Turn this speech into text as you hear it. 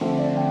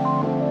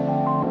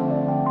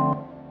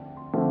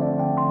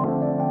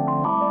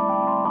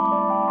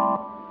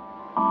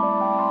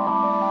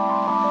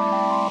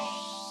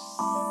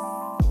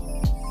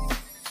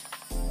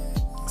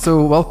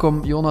So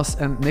welcome Jonas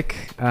and Nick.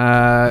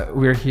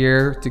 We're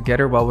here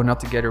together. Well, we're not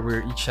together.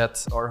 We're each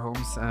at our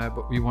homes,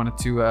 but we wanted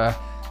to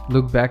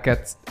look back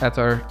at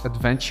our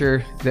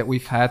adventure that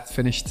we've had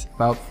finished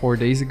about 4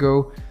 days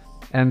ago.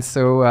 And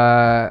so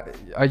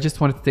I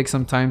just wanted to take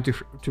some time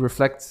to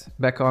reflect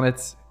back on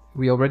it.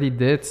 We already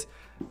did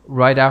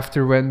right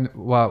after when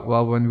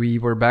we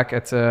were back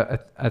at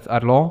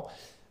Arlon.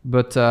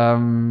 But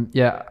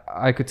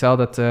I could tell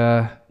that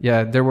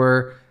there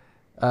were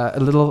a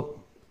little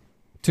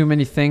too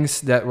many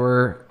things that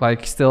were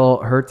like still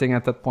hurting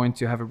at that point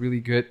to have a really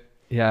good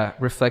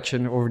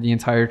reflection over the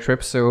entire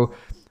trip. So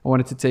I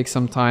wanted to take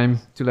some time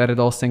to let it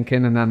all sink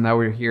in, and then now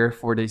we're here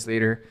 4 days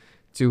later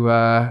to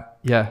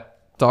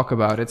talk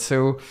about it.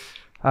 So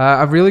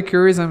I'm really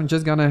curious. I'm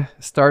just gonna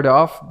start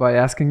off by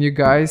asking you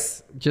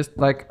guys, just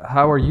like,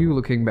 how are you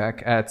looking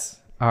back at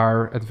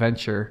our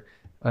adventure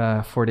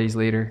 4 days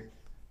later?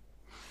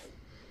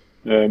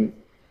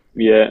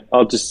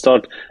 I'll just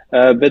start.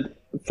 But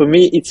for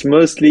me, it's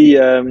mostly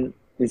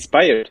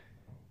inspired.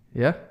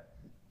 Yeah?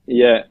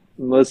 Yeah,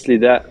 mostly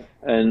that.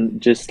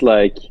 And just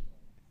like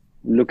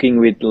looking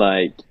with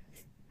like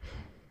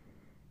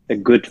a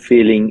good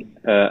feeling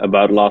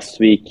about last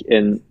week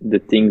and the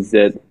things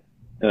that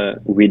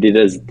we did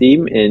as a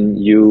team and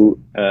you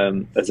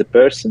as a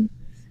person.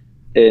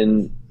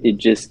 And it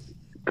just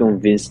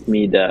convinced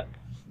me that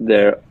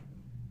there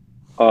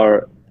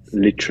are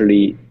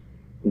literally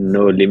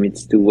no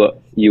limits to what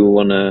you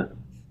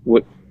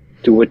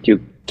what you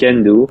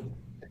can do.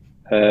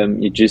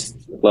 You just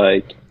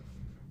like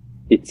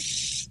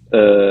it's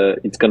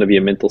gonna be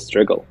a mental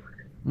struggle.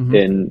 Mm-hmm.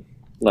 And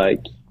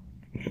like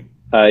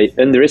I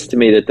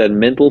underestimated that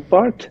mental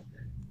part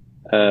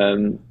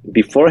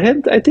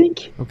beforehand, I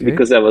think. Okay.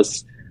 Because I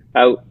was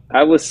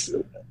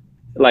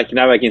like,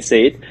 now I can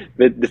say it,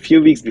 but the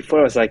few weeks before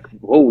I was like,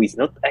 whoa, he's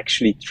not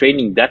actually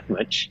training that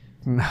much.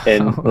 No.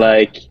 And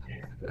like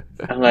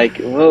I'm like,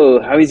 whoa,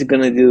 how is he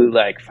gonna do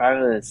like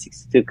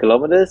 562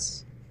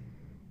 kilometers?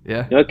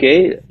 Yeah.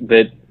 Okay,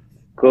 but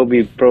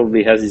Kobe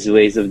probably has his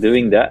ways of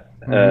doing that.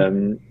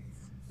 Mm-hmm.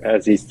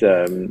 As he's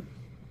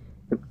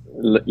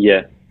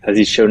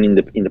shown in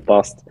the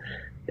past.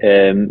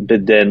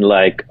 But then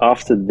like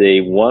after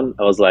day one,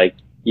 I was like,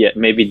 yeah,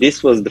 maybe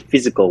this was the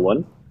physical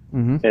one.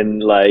 Mm-hmm.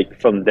 And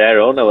like from there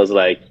on, I was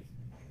like,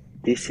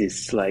 this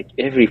is like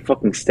every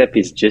fucking step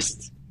is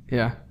just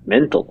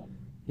mental.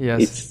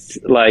 Yes. It's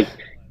like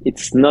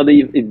it's not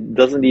even. It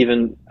doesn't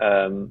even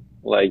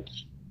like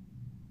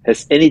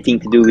has anything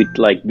to do with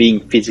like being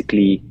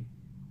physically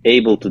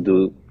able to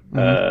do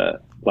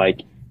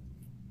like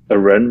a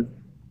run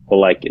or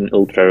like an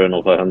ultra run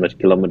of 100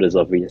 kilometers,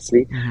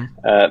 obviously.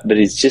 Mm-hmm. But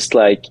it's just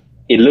like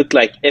it looked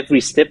like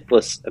every step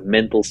was a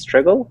mental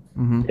struggle,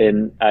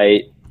 and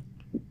I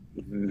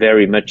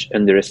very much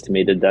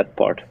underestimated that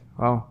part.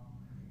 Wow.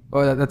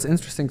 Oh, that's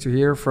interesting to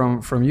hear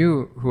from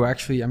you, who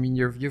actually, I mean,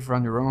 you've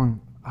run your own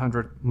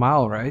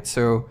 100-mile, right?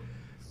 So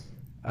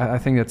I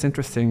think that's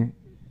interesting.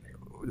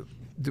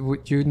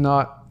 Would you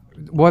not?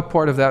 What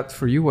part of that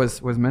for you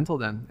was mental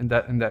then in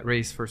that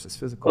race versus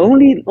physical?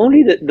 Only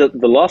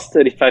the last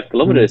 35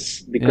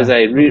 kilometers because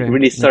I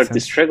really started to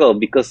struggle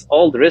because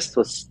all the rest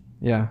was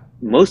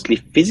mostly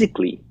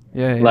physically.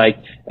 Yeah. Like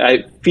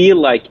I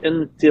feel like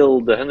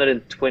until the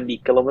 120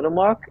 kilometer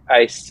mark,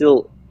 I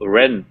still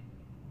ran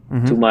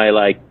to my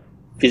like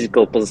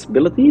physical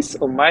possibilities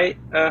on my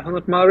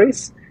 100-mile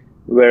race,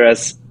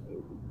 whereas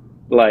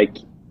like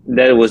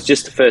that was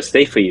just the first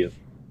day for you.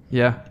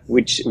 Yeah.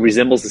 Which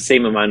resembles the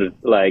same amount of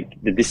like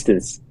the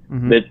distance.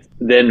 Mm-hmm. But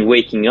then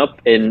waking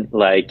up and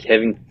like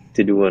having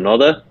to do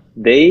another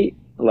day,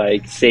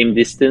 like same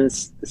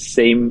distance,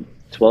 same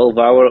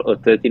 12-hour or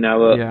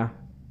 13-hour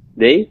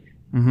day,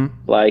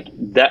 like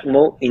that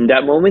in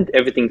that moment,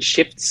 everything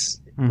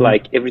shifts. Mm-hmm.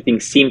 Like everything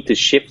seemed to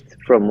shift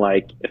from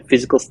like a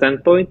physical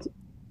standpoint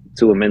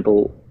to a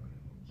mental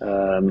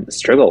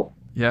struggle.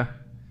 Yeah.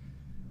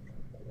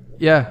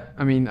 Yeah,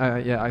 I mean,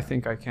 I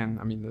think I can.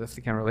 I mean, I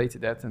definitely can relate to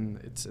that, and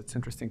it's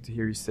interesting to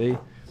hear you say.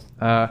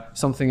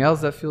 Something else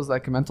that feels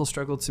like a mental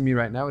struggle to me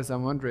right now is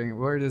I'm wondering,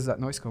 where does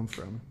that noise come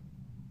from?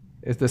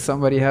 Does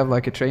somebody have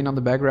like a train on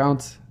the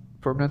background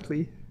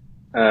permanently?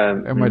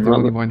 Am I the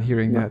only one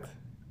hearing that?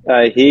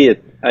 I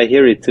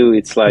hear it too.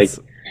 It's like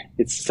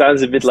it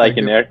sounds a bit like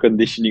an air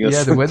conditioning or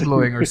something. The wind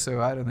blowing or so.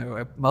 I don't know.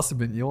 It must have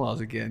been Jonas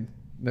again.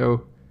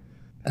 No.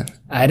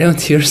 I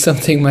don't hear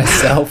something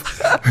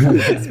myself.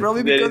 It's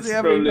probably because you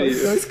have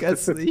noise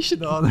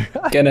cancellation on.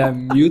 Can I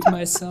mute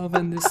myself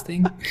in this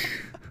thing?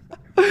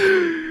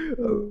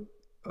 Oh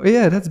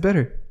yeah, that's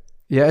better.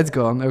 Yeah, it's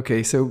gone.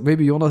 Okay, so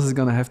maybe Jonas is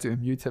gonna have to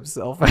unmute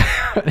himself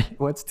when he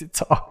wants to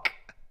talk.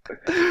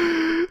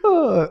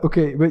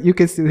 Okay, but you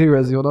can still hear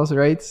us, Jonas,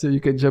 right? So you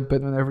can jump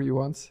in whenever you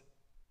want.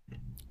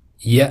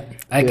 Yeah,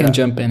 I can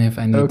jump in if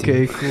I need to.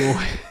 Okay, cool.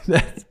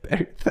 That's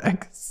better.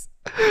 Thanks.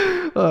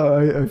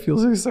 I feel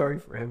so sorry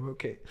for him.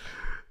 Okay.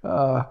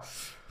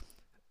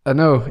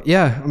 No,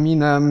 yeah. I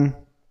mean,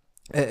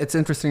 it's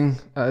interesting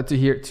to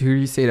hear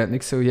you say that,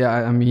 Nick. So yeah,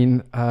 I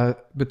mean,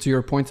 but to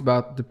your point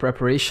about the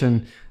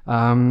preparation,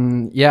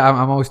 I'm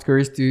always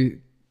curious to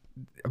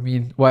I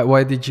mean,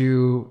 why did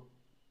you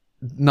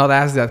not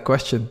ask that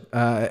question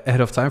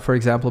ahead of time, for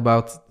example,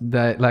 about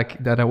that,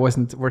 like that I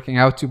wasn't working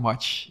out too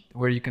much?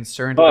 Were you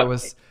concerned that I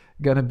was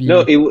gonna be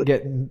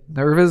getting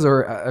nervous,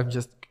 or I'm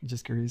just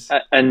curious?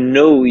 I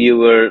know you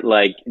were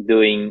like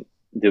doing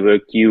the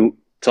work you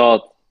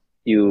thought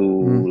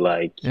you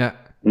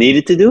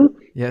needed to do,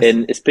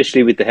 and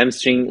especially with the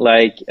hamstring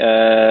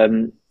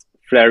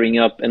flaring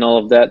up and all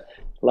of that.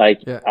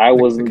 Like I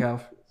wasn't. The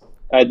calf.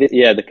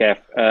 The calf.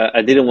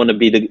 I didn't want to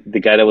be the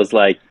guy that was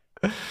like.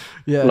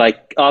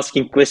 Like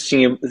asking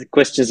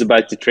questions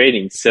about the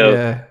training. So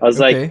I was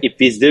like, if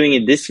he's doing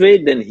it this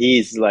way, then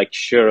he's like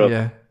sure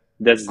of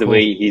that's the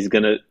way he's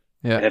gonna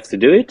have to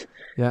do it.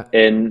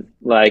 And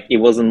like it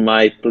wasn't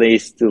my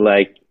place to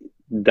like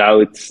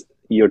doubt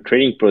your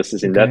training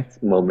process in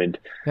that moment.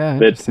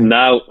 But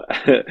now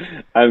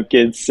I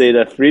can say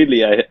that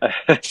freely, I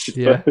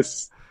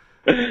suppose.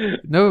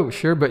 No,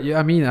 sure, but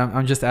I mean,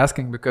 I'm just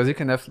asking because you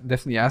can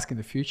definitely ask in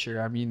the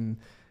future. I mean,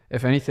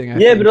 if anything, I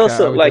think, but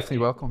also I would definitely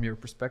welcome your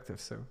perspective.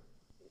 So,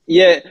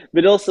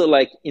 but also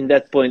like in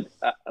that point,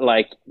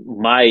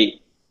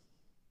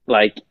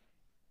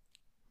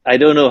 I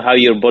don't know how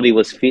your body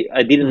was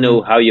I didn't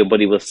know how your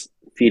body was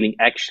feeling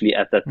actually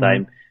at that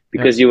time,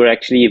 because you were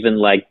actually even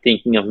like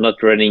thinking of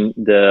not running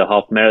the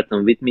half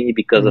marathon with me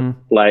because of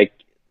like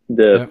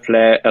the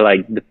flare,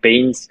 like the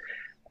pains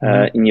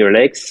in your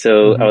legs.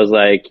 So I was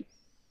like,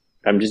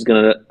 I'm just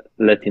gonna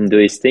let him do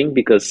his thing,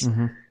 because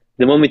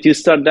the moment you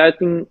start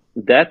doubting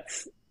that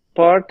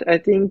part, I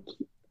think,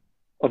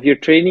 of your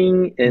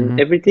training and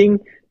everything,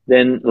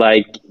 then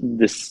like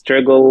the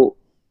struggle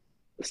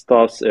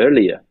starts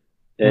earlier.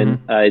 And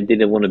I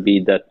didn't want to be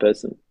that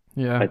person.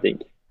 I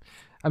think.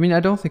 I mean, I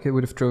don't think it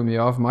would have thrown me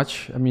off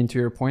much. I mean, to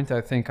your point,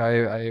 I think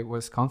I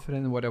was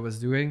confident in what I was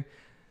doing.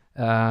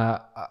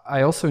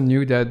 I also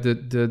knew that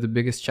the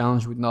biggest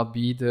challenge would not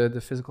be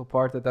the physical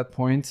part at that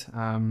point.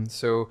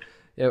 So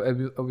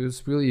it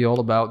was really all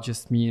about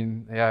just me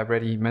and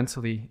ready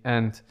mentally.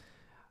 And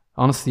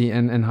honestly,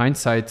 in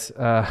hindsight,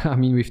 I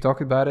mean, we've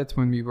talked about it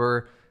when we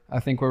were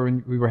having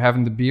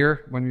the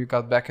beer when we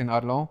got back in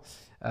Arlon.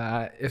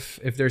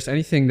 If there's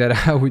anything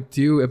that I would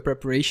do in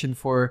preparation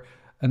for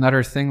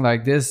another thing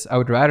like this, I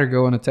would rather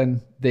go on a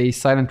 10-day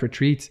silent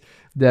retreat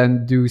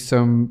than do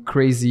some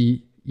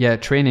crazy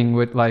training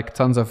with like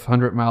tons of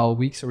 100-mile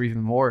weeks or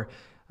even more,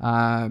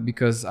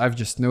 because I've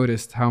just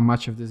noticed how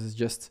much of this is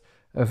just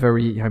how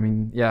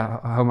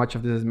much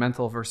of this is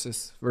mental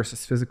versus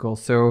physical.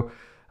 So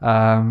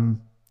I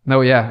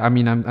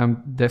mean,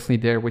 I'm definitely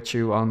there with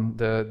you on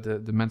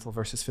the mental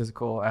versus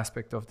physical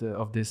aspect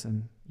of this,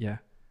 and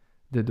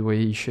the way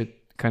you should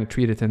kind of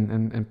treat it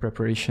in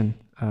preparation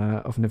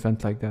of an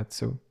event like that.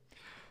 So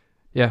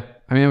I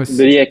mean, it was.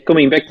 But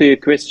coming back to your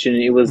question,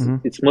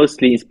 it's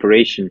mostly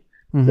inspiration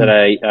that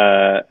I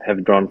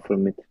have drawn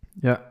from it.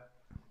 Yeah,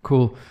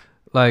 cool.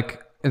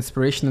 Like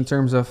inspiration in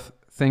terms of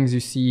things you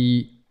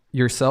see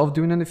yourself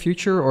doing in the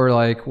future, or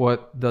like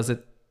what does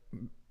it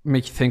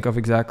make you think of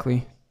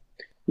exactly?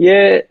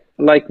 Yeah,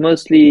 like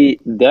mostly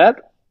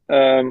that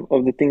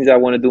of the things I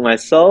want to do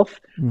myself,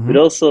 but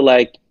also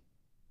like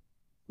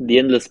the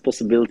endless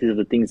possibilities of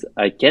the things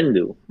I can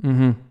do.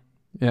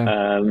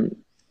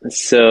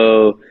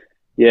 So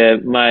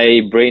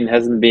my brain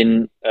hasn't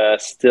been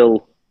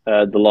still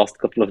the last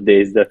couple of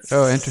days. That's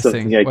interesting.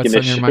 Something I What's can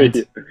on your assure mind?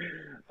 you.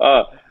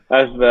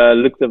 I've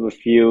looked up a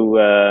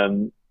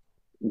few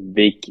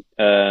big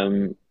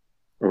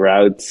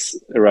routes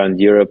around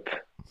Europe.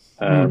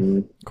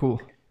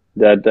 Cool.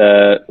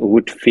 That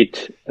would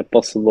fit a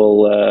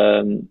possible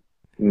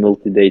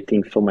multi-day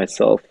thing for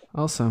myself.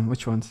 Awesome.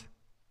 Which ones?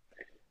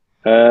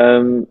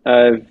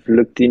 I've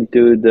looked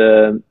into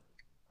the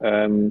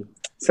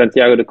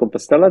Santiago de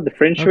Compostela, the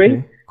French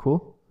way.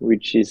 Cool.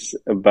 Which is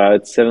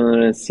about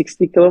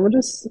 760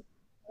 kilometers.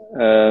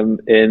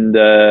 And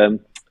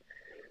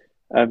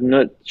I'm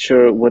not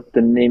sure what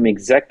the name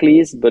exactly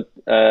is, but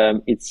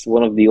it's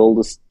one of the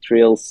oldest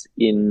trails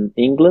in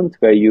England,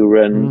 where you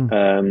run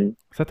the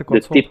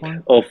tip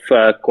of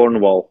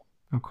Cornwall.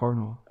 Oh,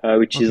 Cornwall.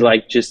 Which is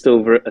like just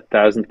over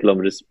 1,000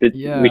 kilometers, but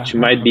which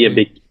might be a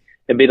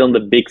bit on the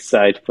big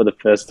side for the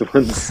first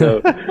one.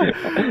 So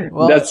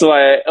that's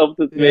why I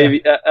opted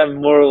maybe I'm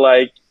more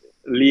like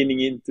leaning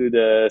into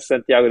the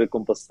Santiago de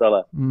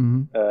Compostela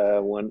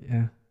one.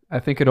 Yeah, I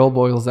think it all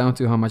boils down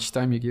to how much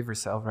time you give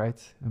yourself, right?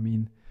 I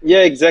mean, yeah,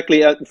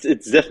 exactly.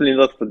 It's definitely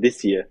not for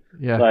this year.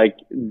 Yeah, like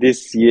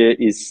this year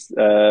is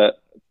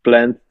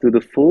planned to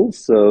the full,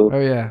 so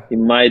it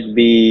might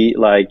be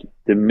like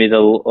the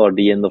middle or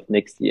the end of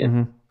next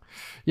year.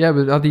 Yeah,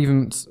 but not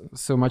even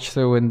so much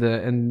so in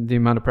the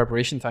amount of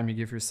preparation time you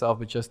give yourself,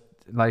 but just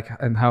like,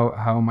 and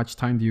how much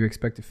time do you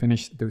expect to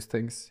finish those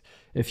things?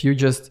 If you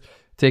just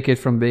take it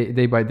from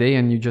day by day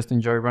and you just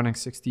enjoy running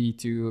 60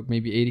 to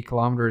maybe 80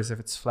 kilometers if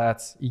it's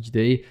flat each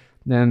day,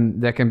 then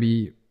that can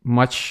be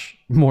much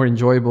more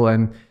enjoyable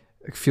and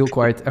feel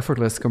quite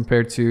effortless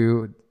compared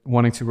to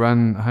wanting to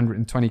run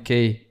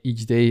 120k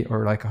each day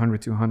or like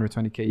 100 to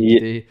 120k each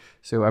day.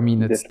 So I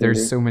mean,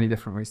 there's so many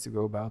different ways to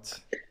go about.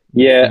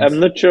 Yeah, I'm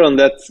things. not sure on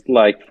that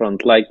like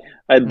front. Like,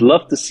 I'd Mm.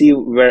 love to see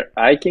where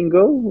I can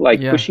go,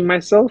 like Yeah. pushing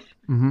myself.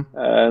 Mm-hmm.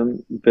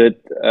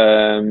 But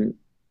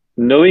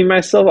knowing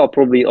myself, I'll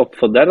probably opt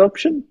for that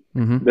option.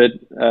 Mm-hmm. But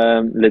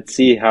let's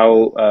see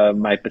how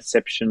my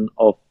perception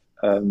of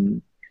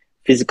um,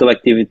 physical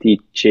activity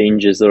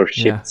changes or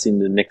Yeah. shifts in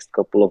the next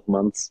couple of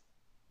months.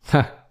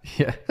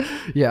 Yeah,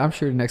 yeah. I'm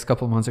sure the next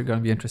couple of months are going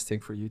to be interesting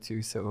for you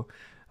too. So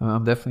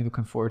I'm definitely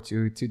looking forward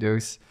to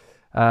those.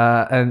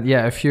 And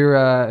yeah, if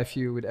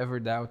you would ever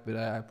doubt, but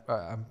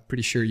I'm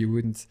pretty sure you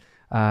wouldn't.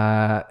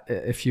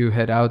 If you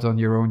head out on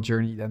your own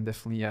journey, then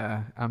definitely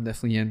I'm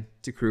definitely in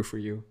to crew for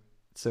you.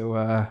 So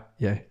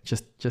yeah,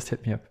 just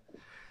hit me up.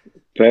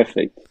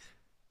 Perfect.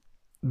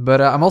 But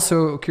I'm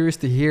also curious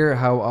to hear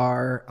how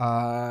our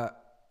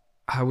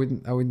I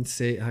wouldn't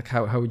say like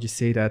how would you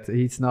say that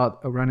he's not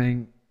a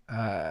running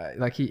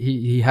like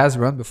he has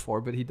run before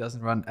but he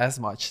doesn't run as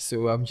much,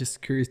 so I'm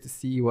just curious to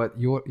see what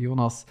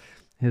Jonas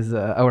his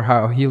or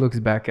how he looks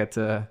back at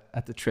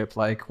the trip,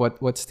 like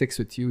what sticks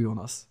with you,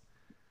 Jonas.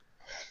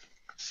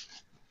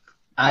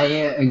 I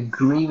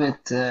agree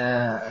that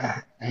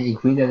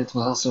it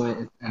was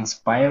also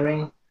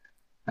inspiring.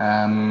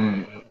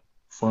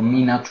 For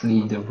me, not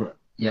really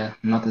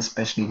not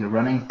especially the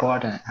running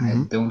part. I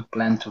Mm-hmm. don't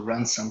plan to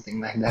run something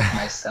like that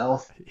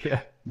myself.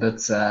 Yeah. But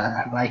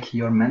like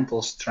your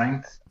mental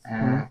strength,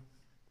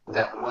 Mm-hmm.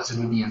 that was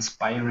really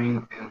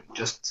inspiring. And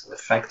just the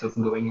fact of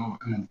going on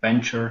an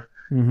adventure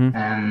Mm-hmm.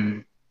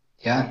 and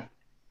yeah,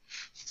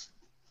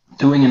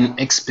 doing an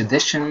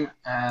expedition,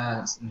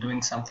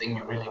 doing something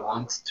you really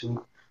want to,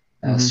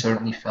 Mm-hmm.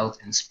 certainly felt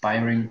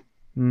inspiring.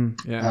 Mm,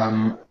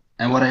 yeah.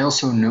 And what I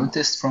also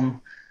noticed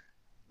from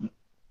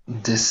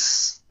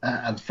this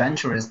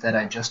adventure is that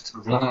I just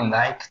really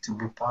like to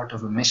be part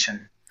of a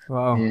mission.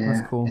 Wow,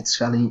 that's cool. It's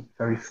really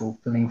very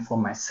fulfilling for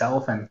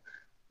myself, and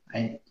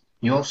I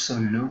you also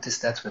notice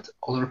that with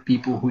other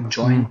people who Mm-hmm.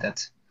 joined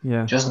that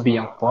Yeah. just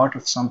being part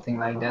of something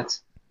like that,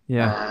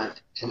 Yeah.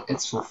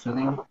 it's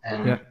fulfilling, Yeah.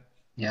 and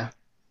yeah,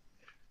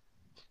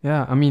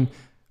 Yeah, I mean,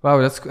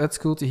 wow, that's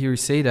cool to hear you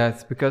say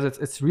that, because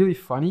it's really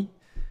funny,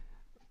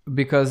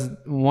 because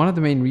one of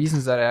the main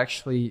reasons that I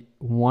actually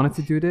wanted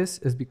to do this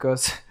is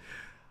because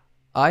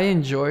I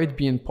enjoyed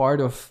being part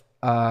of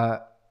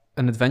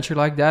an adventure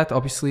like that.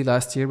 Obviously,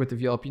 last year with the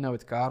VLPina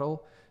with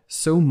Karel,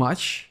 so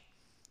much,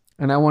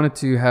 and I wanted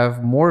to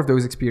have more of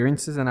those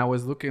experiences. And I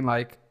was looking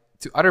like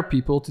to other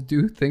people to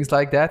do things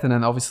like that. And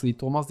then obviously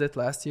Thomas did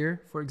last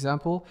year, for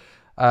example.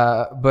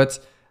 But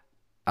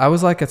I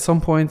was like, at some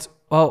point,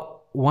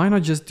 well, why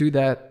not just do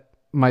that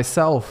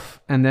myself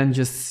and then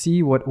just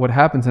see what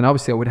happens? And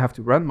obviously, I would have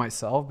to run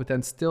myself, but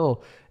then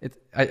still,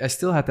 I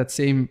still had that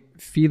same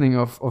feeling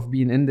of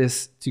being in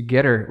this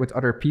together with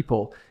other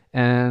people,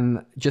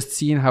 and just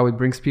seeing how it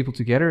brings people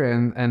together,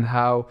 and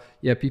how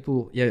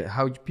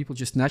how people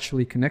just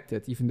naturally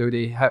connected, even though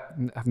they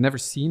have never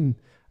seen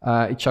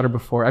each other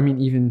before. I mean,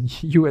 even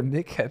you and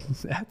Nick had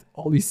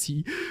only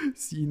seen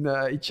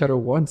each other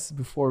once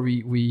before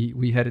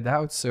we headed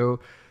out. So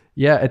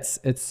yeah,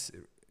 it's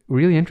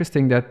really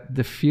interesting that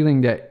the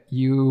feeling that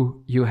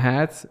you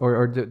had,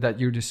 that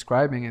you're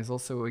describing, is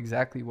also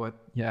exactly what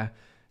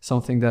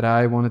something that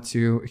I wanted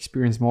to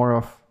experience more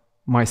of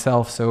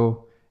myself.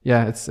 So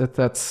yeah,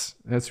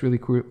 that's really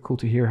cool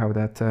to hear how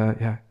that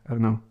I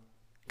don't know,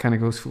 kind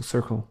of goes full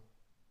circle.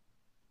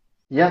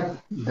 yeah,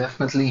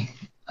 definitely.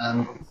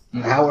 And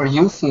how are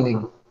you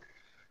feeling,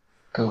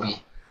 Kobe?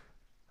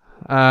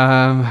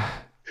 Um,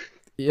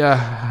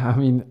 Yeah, I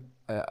mean,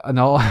 in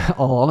all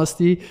all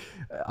honesty,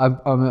 I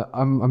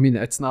mean,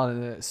 it's not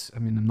in a, I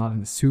mean, I'm not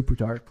in a super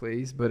dark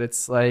place, but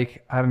it's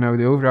like, I don't know,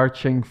 the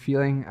overarching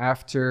feeling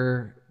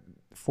after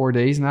 4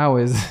 days now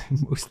is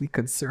mostly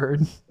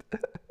concern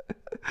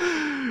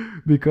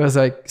because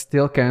I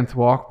still can't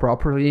walk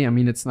properly. I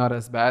mean, it's not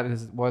as bad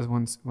as it was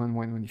once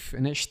when you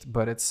finished,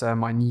 but it's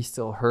my knee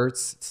still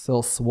hurts, it's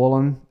still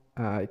swollen.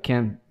 I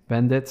can't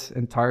bend it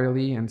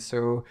entirely, and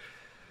so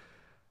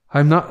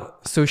I'm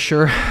not so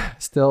sure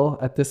still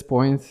at this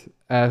point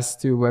as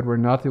to whether or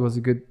not it was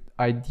a good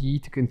idea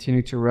to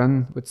continue to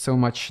run with so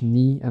much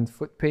knee and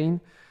foot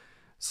pain.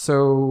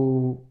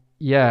 So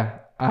yeah,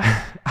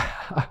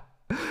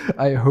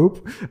 I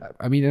hope.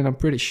 I mean, and I'm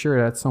pretty sure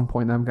at some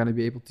point I'm gonna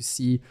be able to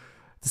see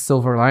the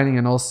silver lining,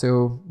 and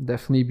also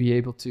definitely be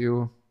able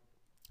to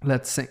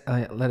let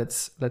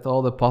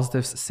all the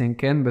positives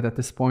sink in. But at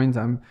this point,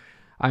 I'm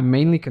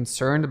mainly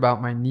concerned about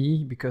my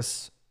knee,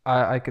 because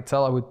I could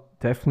tell I would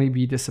definitely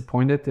be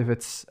disappointed if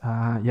it's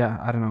I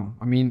don't know.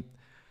 I mean,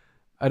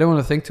 I don't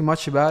want to think too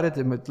much about it,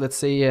 but let's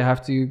say I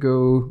have to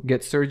go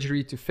get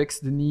surgery to fix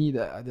the knee.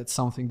 That's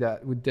something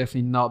that would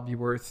definitely not be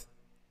worth.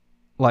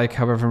 Like,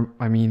 however,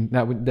 I mean,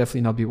 that would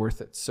definitely not be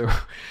worth it. So,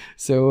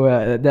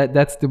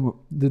 that's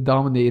the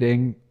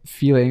dominating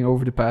feeling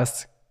over the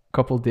past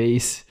couple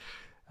days.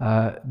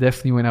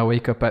 Definitely when I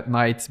wake up at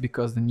night,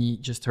 because the knee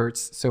just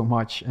hurts so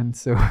much, and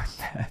so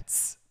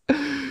that's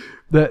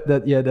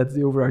that's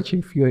the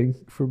overarching feeling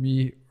for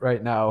me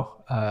right now.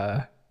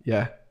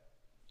 Yeah.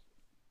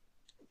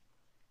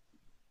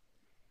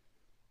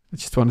 I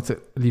just wanted to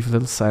leave a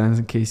little silence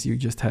in case you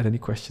just had any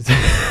questions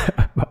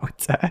about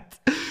that.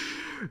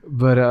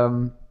 But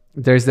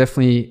there's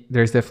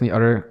definitely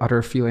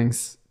other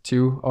feelings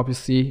too,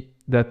 obviously,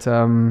 that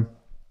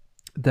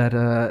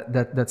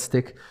that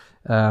stick.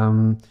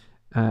 And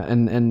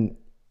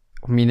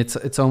I mean,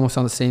 it's almost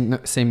on the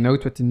same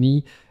note with the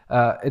knee.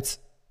 It's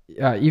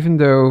even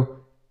though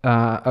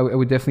it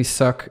would definitely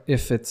suck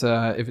if it's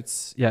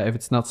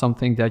not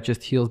something that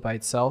just heals by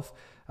itself.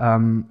 I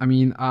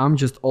mean, I'm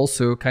just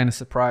also kind of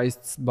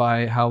surprised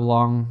by how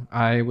long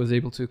I was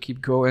able to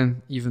keep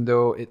going, even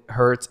though it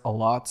hurts a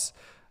lot.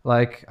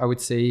 Like I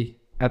would say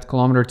at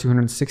kilometer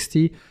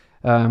 260,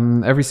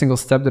 every single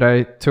step that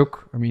I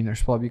took, I mean,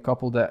 there's probably a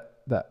couple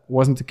that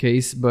wasn't the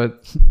case,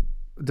 but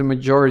the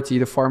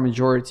far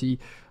majority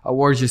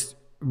were just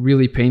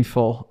really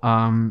painful.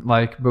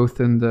 Like both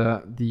in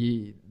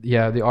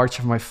the arch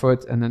of my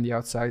foot and then the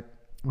outside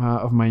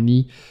of my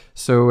knee.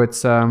 So it's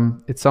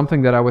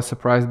something that I was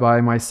surprised by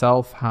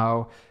myself,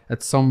 how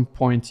at some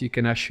point you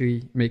can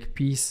actually make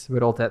peace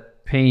with all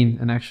that pain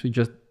and actually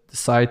just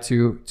decide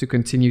to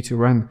continue to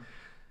run.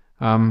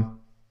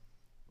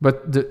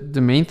 But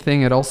the main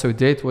thing it also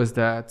did was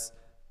that,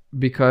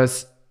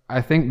 because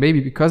I think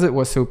maybe because it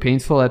was so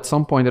painful, at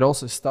some point it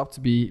also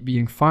stopped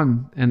being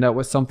fun, and that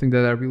was something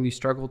that I really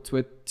struggled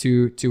with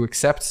to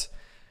accept.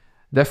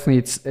 Definitely,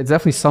 it's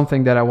definitely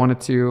something that I wanted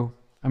to.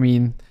 I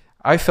mean,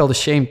 I felt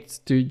ashamed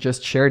to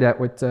just share that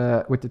with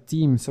the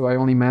team, so I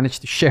only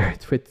managed to share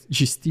it with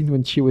Justine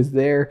when she was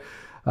there,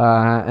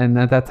 and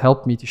that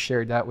helped me to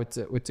share that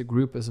with the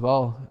group as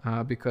well,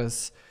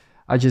 because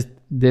I just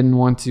didn't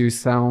want to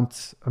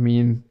sound, I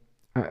mean,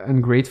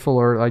 ungrateful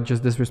or like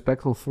just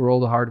disrespectful for all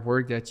the hard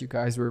work that you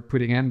guys were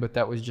putting in, but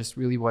that was just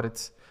really what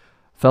it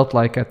felt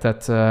like at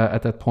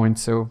that point.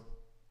 So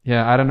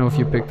yeah, I don't know if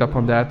you picked up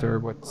on that or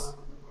what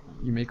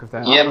you make of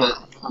that. Yeah, but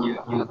you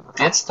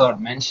did start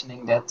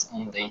mentioning that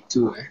on day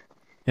 2, eh?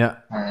 Yeah.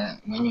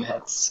 When you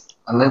had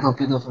a little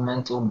bit of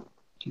a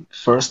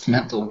first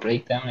mental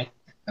breakdown,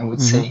 I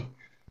would say.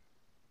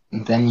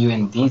 And then you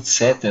indeed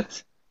said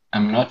that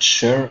I'm not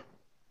sure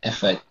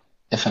if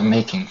I'm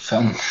making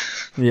fun.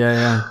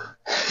 Yeah.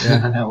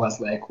 And I was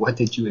like, what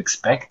did you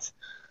expect?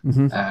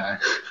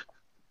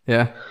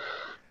 Yeah.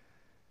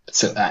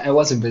 So I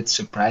was a bit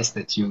surprised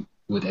that you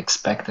would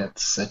expect that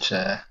such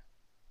an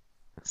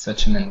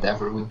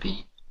endeavor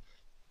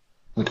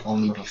would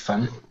only be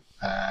fun.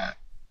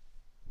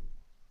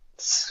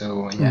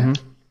 So yeah.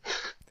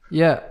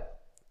 Yeah,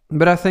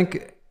 but I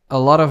think a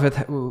lot of it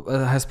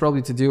has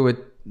probably to do with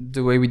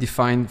the way we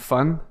define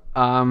fun.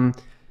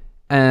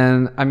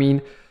 And I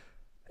mean,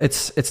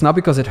 it's not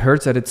because it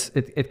hurts that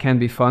it can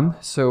be fun.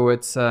 So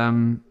it's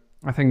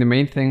I think the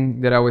main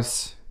thing that I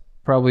was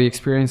probably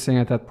experiencing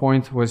at that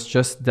point was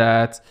just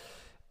that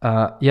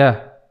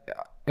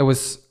it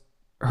was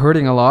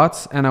hurting a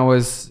lot, and I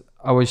was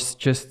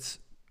upset.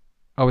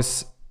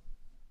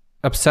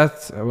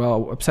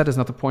 Well, upset is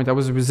not the point. I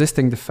was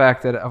resisting the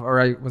fact that, or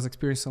I was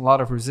experiencing a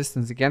lot of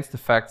resistance against the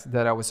fact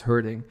that I was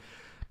hurting.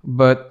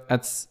 But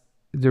at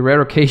the rare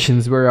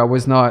occasions where I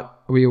was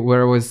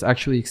where I was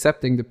actually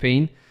accepting the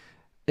pain,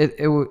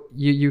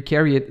 you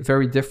carry it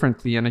very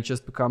differently, and it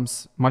just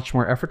becomes much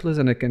more effortless,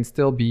 and it can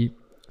still be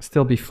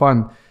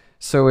fun.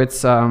 So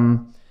it's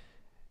an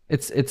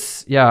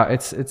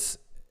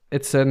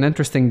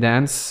interesting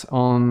dance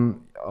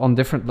on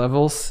different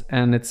levels,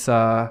 and it's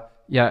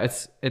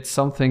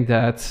something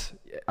that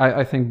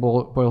I think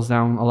boils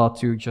down a lot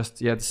to just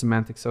the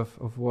semantics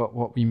of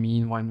what we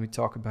mean when we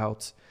talk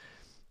about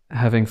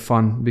having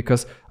fun,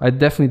 because I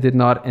definitely did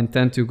not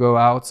intend to go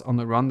out on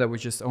a run that would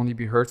just only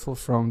be hurtful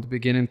from the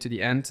beginning to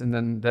the end, and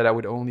then that I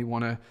would only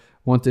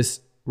want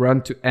this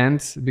run to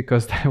end,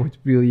 because that would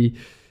really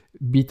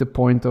beat the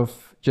point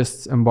of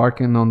just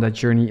embarking on that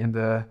journey in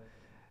the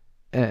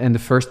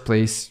first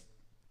place.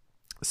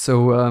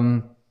 So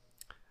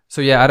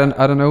yeah, I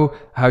don't know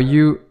how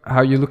you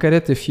look at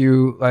it. If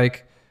you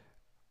like,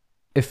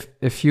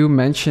 if you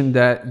mentioned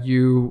that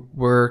you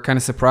were kind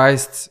of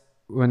surprised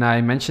when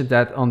I mentioned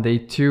that on day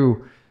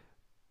 2,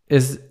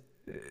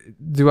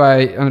 do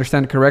I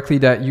understand correctly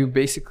that you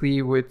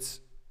basically would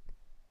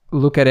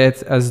look at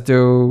it as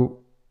though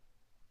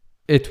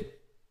it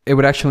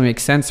would actually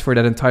make sense for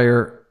that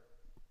entire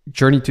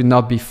journey to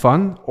not be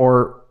fun,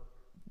 or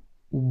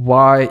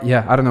why?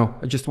 Yeah, I don't know.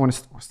 I just want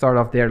to start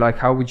off there. Like,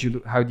 how do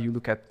you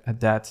look at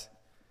that?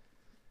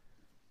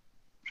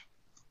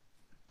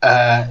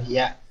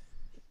 Yeah.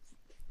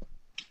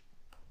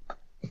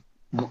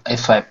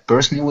 If I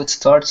personally would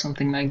start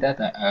something like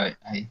that,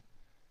 I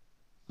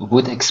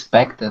would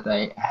expect that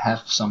I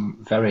have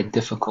some very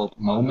difficult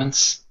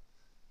moments.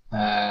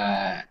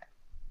 And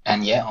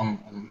yeah,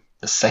 on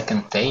the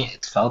second day,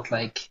 it felt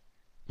like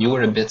you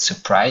were a bit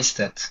surprised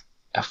that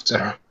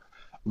after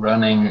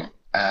running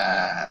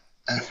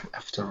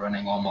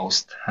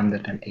almost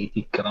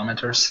 180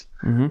 kilometers,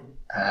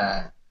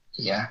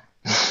 yeah,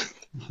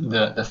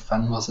 the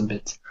fun was a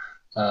bit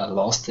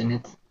lost in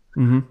it.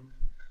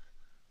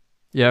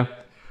 Yeah,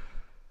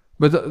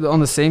 but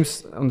on the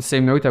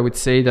same note, I would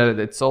say that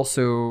it's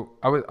also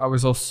I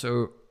was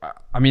also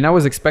I mean, I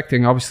was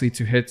expecting obviously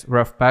to hit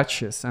rough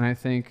patches, and I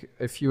think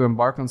if you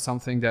embark on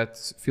something that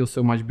feels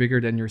so much bigger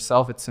than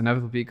yourself, it's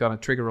inevitably going to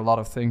trigger a lot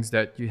of things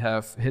that you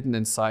have hidden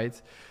inside.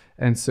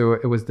 And so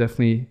it was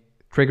definitely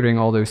triggering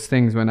all those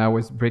things when I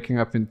was breaking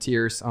up in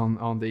tears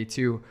on day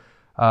 2.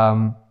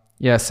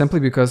 Yeah, simply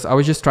because I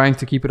was just trying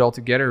to keep it all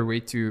together way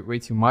too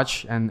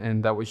much,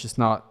 and that was just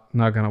not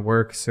gonna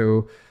work.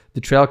 So the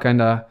trail kind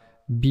of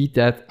beat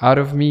that out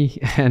of me,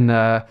 and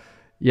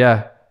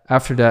yeah,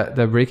 after that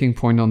breaking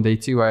point on day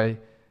 2, I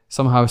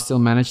somehow still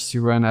managed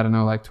to run, I don't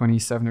know, like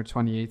 27 or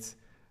 28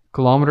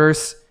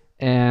 kilometers.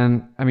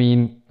 And I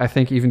mean, I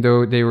think even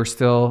though they were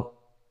still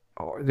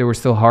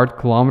hard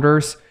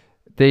kilometers,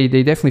 they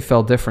definitely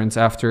felt different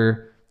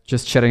after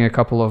just shedding a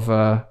couple of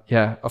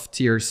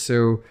tears.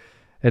 So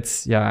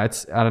it's I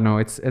don't know,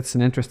 it's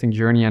an interesting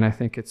journey, and I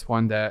think it's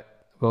one that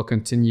will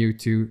continue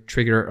to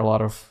trigger a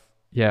lot of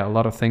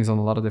things on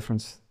a lot of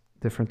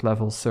different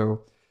levels.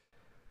 So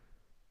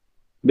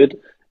But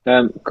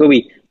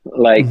Kobe,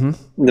 like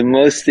the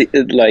most,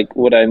 like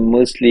what I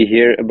mostly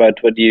hear about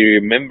what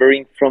you're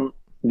remembering from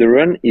the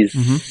run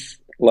is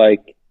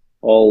like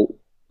all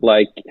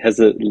like has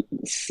a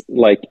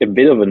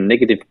bit of a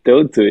negative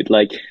tone to it.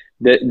 Like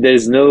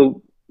there's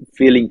no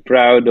feeling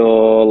proud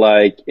or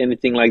like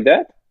anything like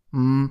that.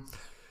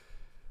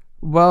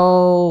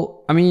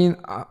 Well, I mean,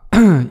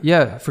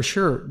 yeah, for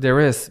sure there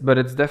is, but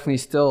it's definitely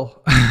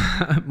still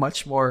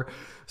much more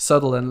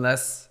subtle and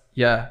less,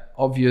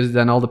 obvious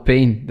than all the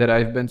pain that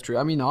I've been through.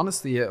 I mean,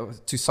 honestly,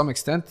 to some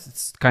extent,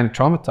 it's kind of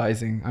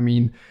traumatizing. I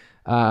mean,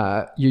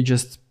 you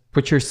just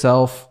put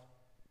yourself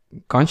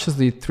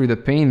consciously through the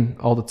pain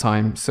all the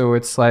time. So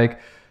it's like,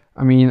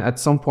 I mean, at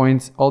some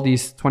point, all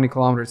these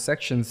 20-kilometer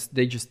sections,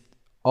 they just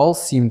all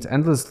seemed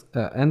endless.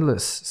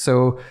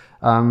 So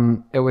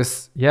it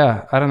was,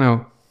 I don't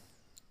know.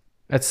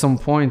 At some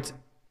point,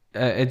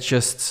 it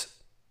just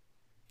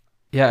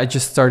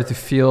started to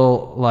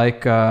feel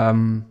like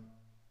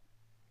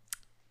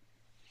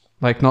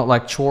not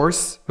like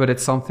chores, but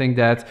it's something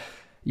that,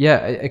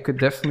 I could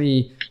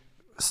definitely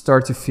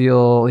start to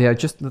feel,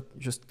 just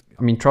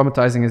I mean,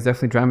 traumatizing is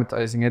definitely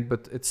dramatizing it,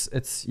 but it's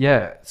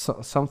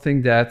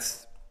something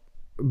that,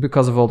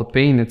 because of all the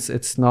pain,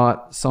 it's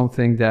not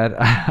something that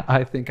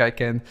I think I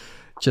can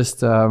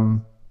just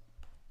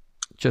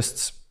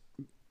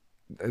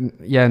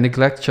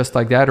neglect just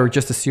like that, or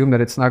just assume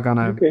that it's not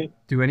gonna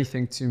do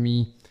anything to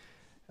me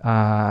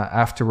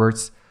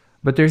afterwards.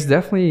 But there's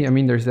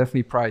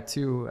definitely pride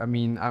too. I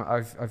mean,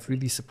 I've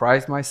really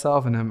surprised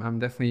myself, and I'm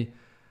definitely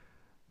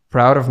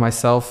proud of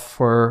myself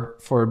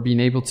for being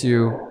able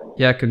to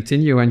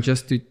continue, and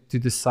just to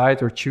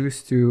decide or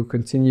choose to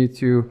continue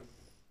to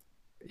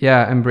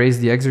embrace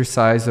the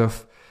exercise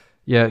of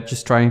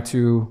just trying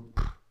to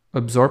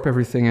absorb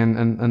everything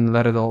and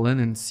let it all in,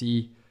 and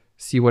see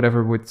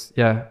whatever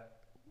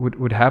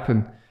would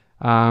happen.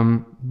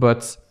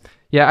 But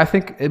I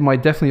think it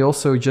might definitely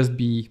also just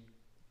be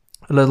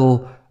a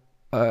little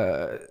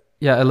or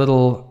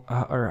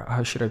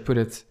how should I put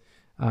it?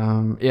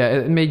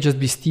 It may just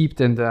be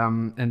steeped in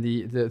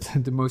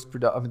the most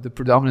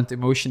predominant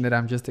emotion that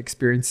I'm just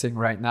experiencing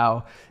right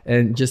now.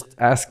 And just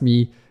ask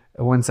me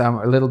once I'm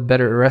a little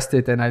better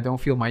rested and I don't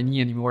feel my knee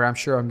anymore, I'm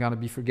sure I'm gonna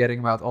be forgetting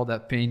about all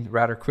that pain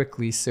rather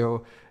quickly.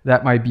 So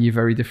that might be a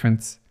very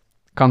different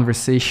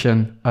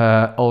conversation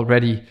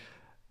already.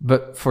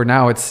 But for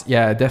now, it's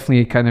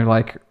definitely kind of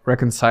like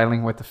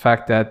reconciling with the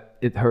fact that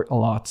it hurt a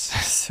lot.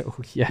 So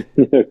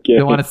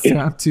don't want it to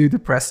sound too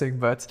depressing,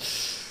 but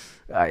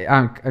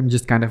I'm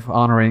just kind of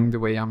honoring the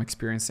way I'm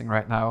experiencing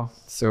right now.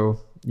 So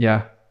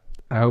I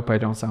hope I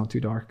don't sound too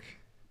dark.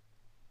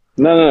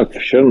 No, for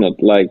sure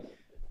not. Like,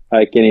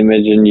 I can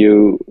imagine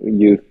you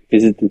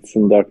visited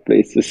some dark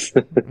places.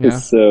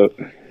 So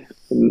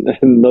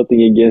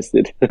nothing against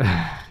it.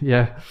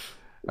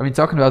 I mean,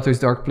 talking about those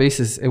dark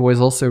places, it was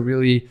also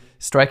really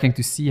striking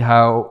to see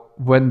how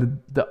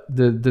when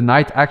the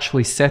night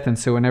actually set, and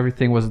so when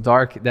everything was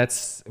dark,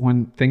 that's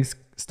when things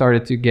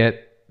started to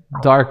get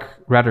dark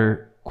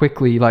rather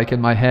quickly, like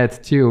in my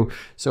head too.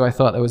 So I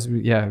thought that was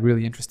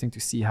really interesting to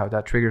see how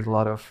that triggered a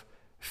lot of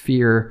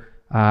fear,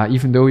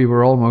 even though we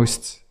were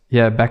almost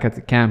back at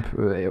the camp.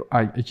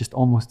 I just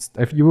almost,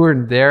 if you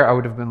weren't there, I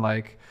would have been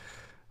like,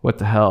 what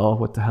the hell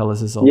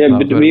is this all about?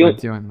 But what am I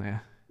doing?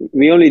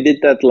 We only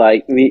did that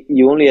like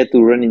you only had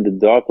to run in the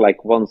dark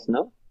like once,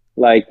 no?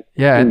 Like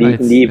in the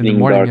evening, in the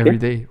morning, dark, every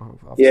day.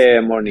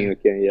 Morning.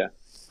 Okay,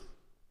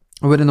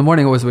 But in the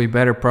morning it was way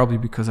better, probably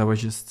because I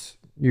was just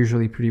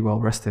usually pretty well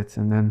rested,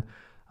 and then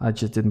it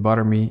just didn't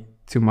bother me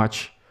too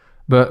much.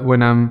 But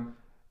when I'm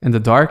in the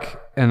dark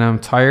and I'm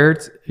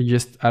tired, it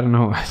just, I don't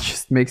know, it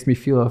just makes me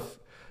feel of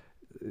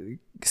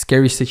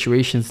scary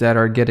situations that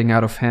are getting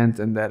out of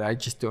hand, and that I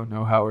just don't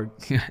know how or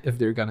if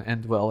they're gonna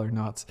end well or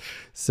not.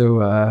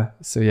 So I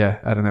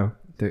don't know.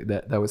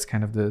 That was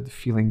kind of the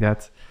feeling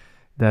that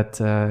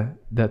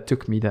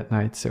took me that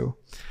night. So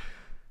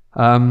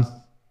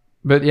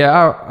But yeah,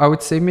 I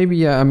would say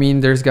maybe. I mean,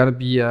 there's got to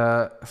be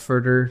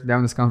further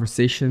down this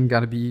conversation.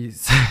 Got to be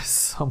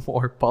some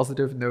more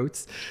positive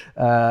notes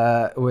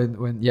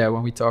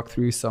when we talk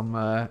through some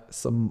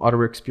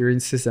other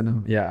experiences,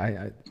 and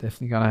I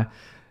definitely gonna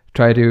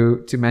try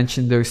to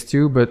mention those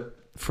too. But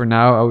for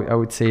now, I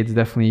would say it's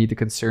definitely the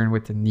concern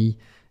with the knee,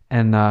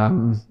 and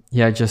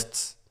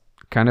just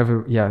kind of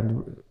a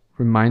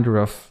reminder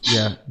of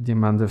the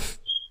amount of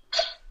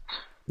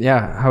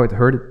how it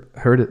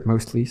hurt it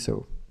mostly.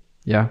 So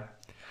yeah.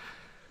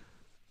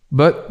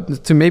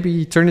 But to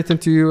maybe turn it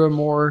into a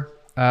more,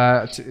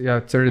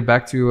 turn it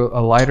back to a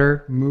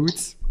lighter mood,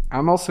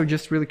 I'm also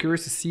just really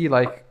curious to see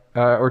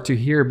or to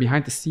hear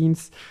behind the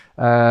scenes,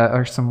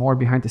 or some more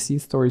behind the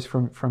scenes stories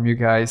from you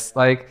guys.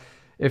 Like,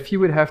 if you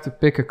would have to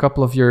pick a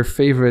couple of your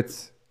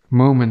favorite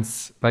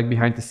moments, like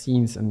behind the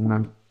scenes, and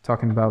I'm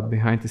talking about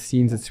behind the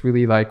scenes, it's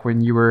really like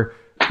when you were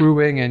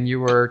crewing and you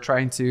were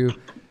trying to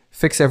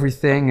fix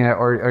everything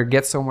or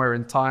get somewhere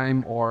in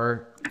time,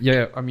 or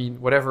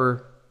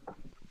whatever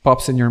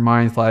pops in your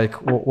mind. Like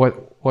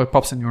what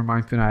pops in your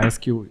mind when I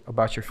ask you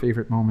about your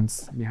favorite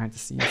moments behind the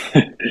scenes?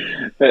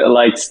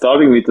 Like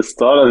starting with the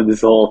start of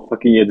this whole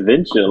fucking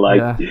adventure,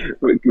 like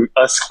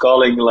us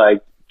calling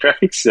like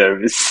traffic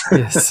service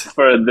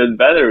for a dead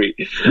battery.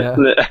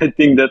 I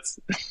think that's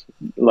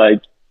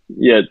like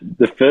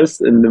the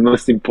first and the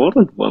most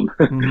important one.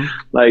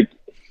 Like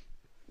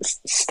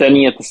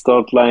standing at the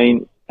start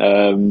line,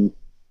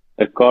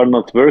 a car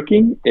not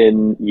working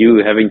and you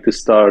having to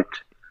start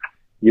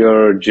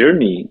your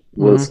journey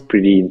was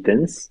pretty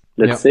intense,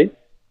 let's say.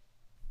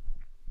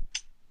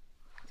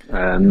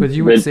 But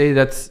you would say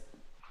that's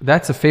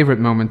a favorite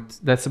moment.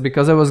 That's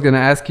because I was going to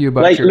ask you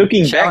about your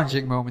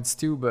challenging moments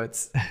too,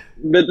 but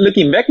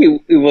looking back, it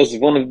was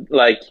one of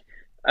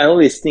I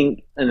always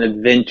think an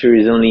adventure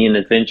is only an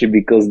adventure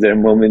because there are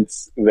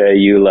moments where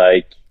you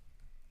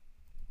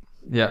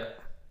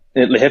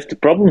have to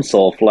problem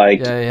solve.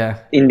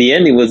 In the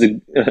end, it was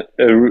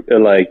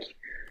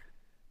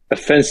a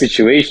fun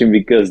situation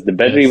because the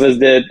battery was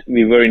dead.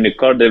 We were in a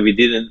car that we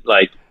didn't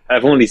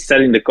I've only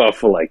sat in the car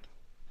for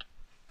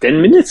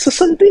 10 minutes or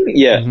something.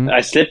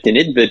 I slept in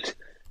it, but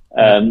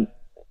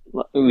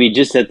we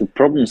just had to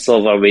problem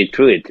solve our way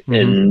through it.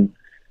 And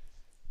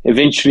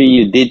eventually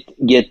you did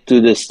get to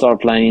the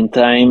start line in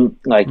time.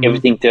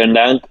 Everything turned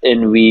out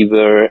and we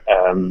were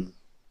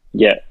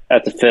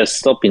at the first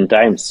stop in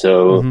time.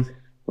 So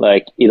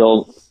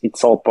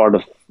it's all part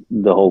of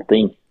the whole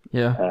thing.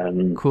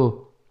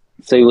 Cool.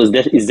 So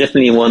it's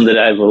definitely one that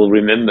I will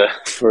remember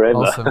forever.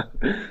 Awesome.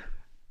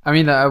 I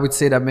mean, I would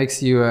say that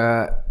makes you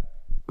a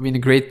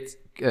great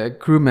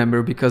crew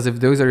member, because if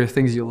those are the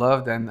things you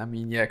love, then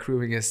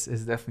crewing is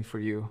definitely for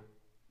you.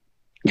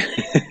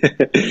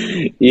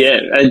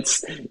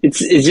 It's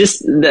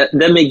just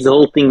that makes the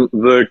whole thing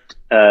worth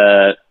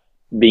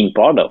being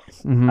part of.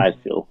 I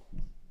feel.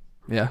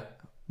 Yeah,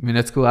 I mean,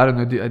 that's cool. I don't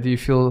know. Do you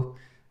feel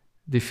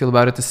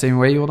about it the same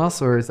way,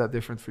 Jonas, or is that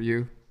different for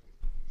you?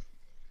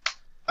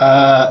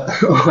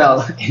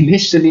 Well,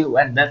 initially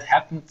when that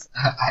happened,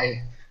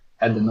 I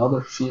had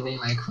another feeling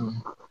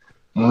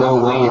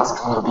no way it's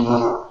gonna be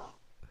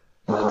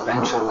an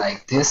adventure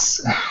like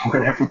this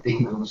where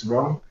everything goes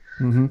wrong.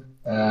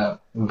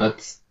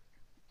 But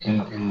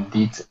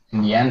indeed,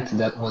 in the end,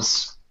 that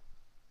was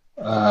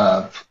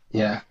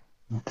the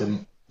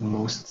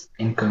most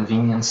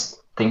inconvenienced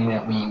thing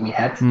that we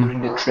had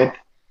during the trip.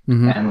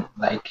 And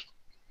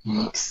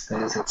he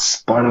says,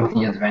 it's part of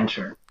the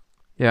adventure.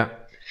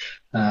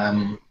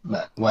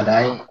 What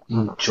I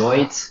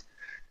enjoyed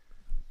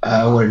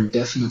were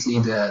definitely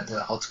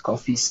the hot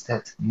coffees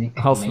that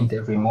Nick made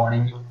every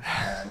morning.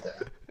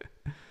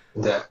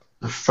 The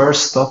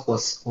first stop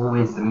was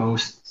always the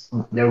most,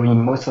 there we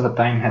most of the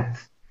time had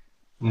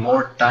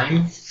more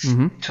time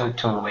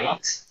to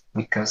wait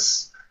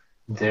because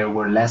there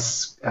were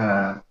less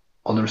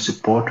other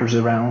supporters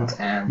around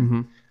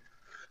and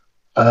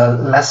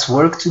less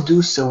work to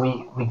do. So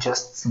we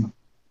just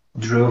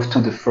drove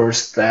to the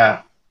first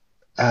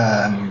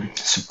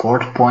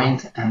support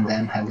point and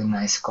then had a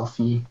nice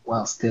coffee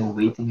while still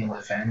waiting in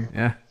the van.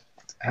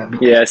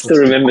 I still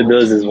remember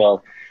those as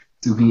well.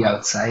 To be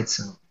outside,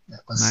 so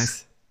that was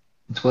nice.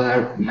 It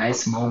were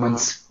nice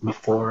moments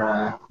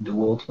before the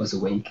world was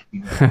awake. We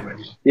were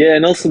already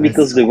and also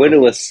because the weather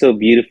was so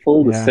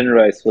beautiful, the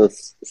sunrise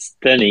was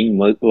stunning,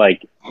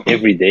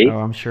 every day. Oh,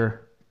 I'm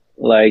sure.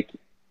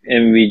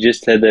 And we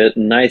just had a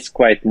nice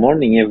quiet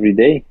morning every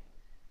day.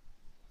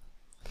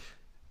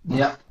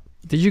 Yeah.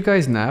 Did you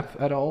guys nap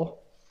at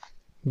all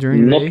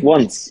during the day? Not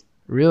once.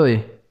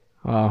 Really?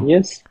 Wow.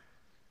 Yes.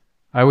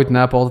 I would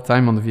nap all the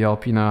time on the VL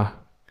Alpina.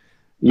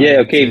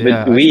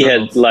 But we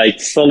had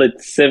solid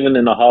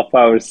 7.5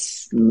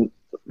 hours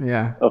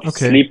of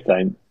sleep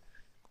time.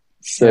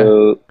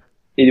 So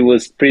it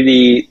was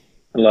pretty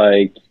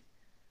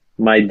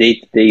my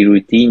day-to-day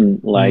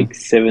routine,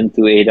 7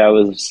 to 8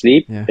 hours of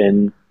sleep.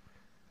 And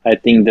I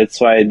think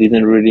that's why I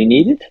didn't really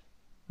need it.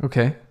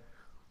 Okay.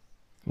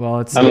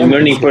 Well, I'm a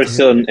morning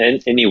person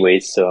anyway,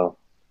 so.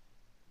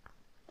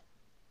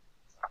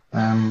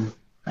 I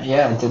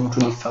Yeah, I didn't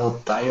really feel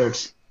tired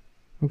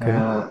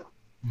Okay,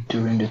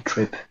 during the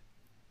trip.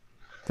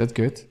 that's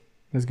good.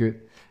 That's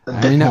good. A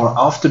I bit mean, more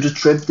after the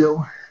trip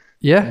though.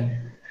 yeah.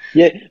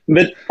 Yeah,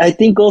 but I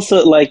think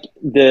also like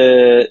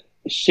the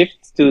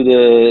shift to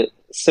the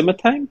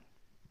summertime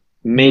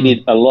made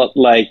it a lot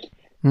like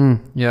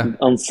Yeah.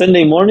 on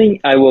Sunday morning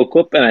I woke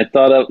up and I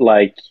thought of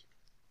like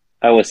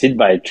I was hit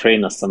by a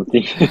train or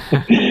something.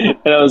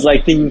 And I was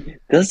like thinking,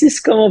 does this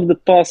come of the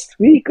past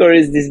week or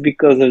is this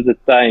because of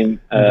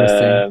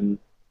Interesting.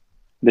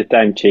 the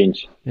time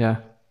change? Yeah.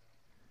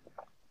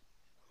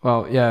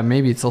 Well, yeah,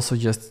 maybe it's also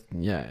just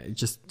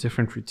just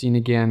different routine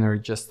again, or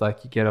just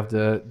like you get off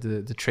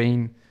the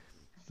train,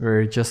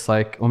 or just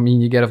like I mean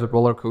you get off the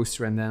roller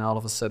coaster and then all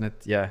of a sudden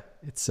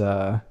it's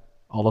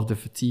all of the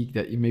fatigue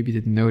that you maybe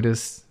didn't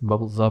notice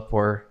bubbles up,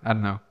 or I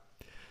don't know.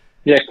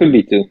 Yeah, it could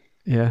be too.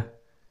 Yeah.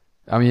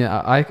 I mean,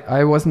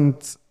 I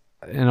wasn't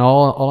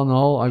all in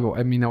all.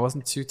 I mean, I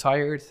wasn't too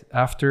tired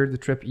after the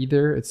trip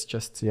either. It's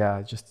just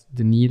just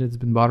the knee that's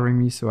been bothering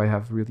me. So I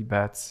have really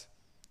bad.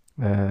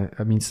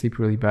 I mean, sleep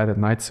really bad at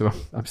night. So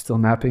I'm still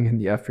napping in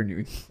the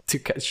afternoon to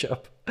catch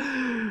up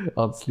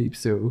on sleep.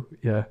 So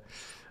yeah.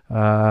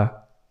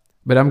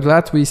 But I'm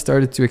glad we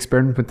started to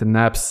experiment with the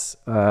naps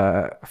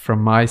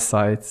from my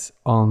side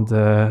on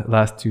the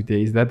last 2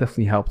 days. That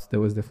definitely helped. That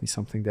was definitely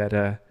something that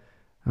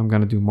I'm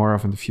gonna do more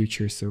of in the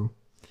future. So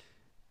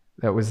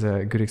that was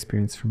a good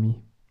experience for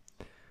me.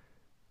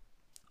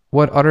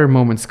 What other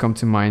moments come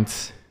to mind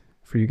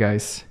for you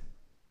guys?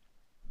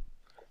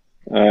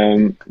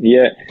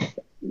 Yeah,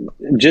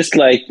 just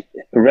like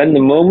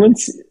random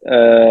moments,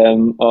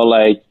 or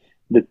like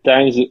the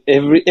times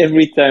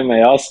every time I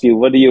ask you,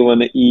 what do you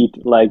want to eat?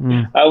 Like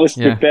I was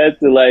Yeah. prepared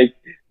to like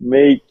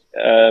make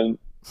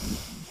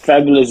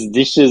fabulous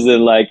dishes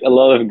and like a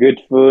lot of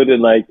good food,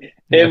 and like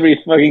every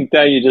fucking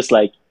time you just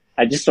like,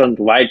 I just want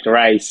white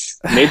rice,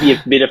 maybe a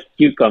bit of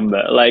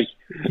cucumber, like,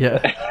 Yeah.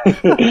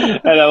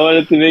 and I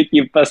wanted to make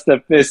you pasta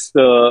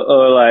pesto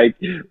or like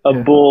a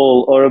Yeah.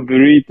 bowl or a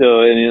burrito,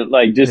 and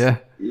like just Yeah.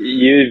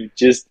 you've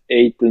just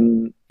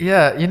eaten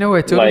Yeah. You know,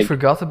 I totally like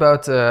forgot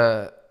about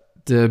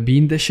the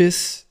bean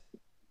dishes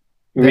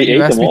we that you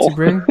ate asked them me all. to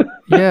bring.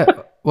 Yeah.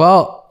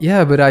 Well,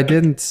 yeah, but I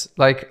didn't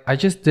like. I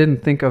just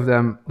didn't think of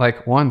them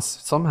like once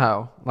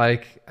somehow.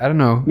 Like I don't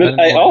know. I But don't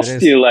know I what it asked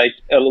is. you like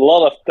a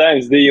lot of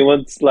times, do you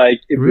want like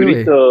a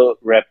Really? burrito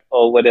wrap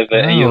or whatever?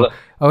 And you Oh.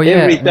 Oh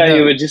every yeah. But time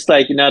you were just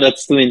like, no,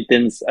 that's too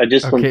intense. I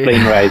just want okay.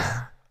 plain rice.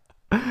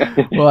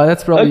 Well,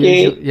 that's probably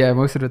Okay. usually, yeah,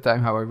 most of the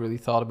time how I really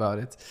thought about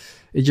it.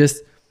 It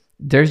just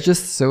there's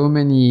just so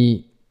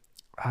many.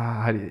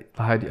 How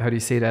do you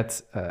say that?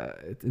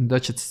 In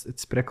Dutch,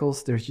 it's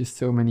prikkels. There's just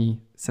so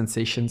many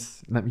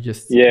sensations. Let me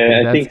just keep it Yeah,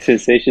 I that. think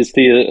sensations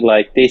to your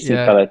like tasting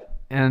Yeah, palate.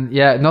 and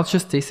yeah, not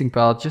just tasting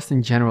palate, just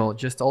in general,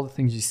 just all the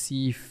things you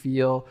see,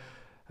 feel,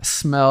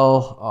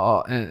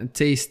 smell, and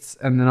taste,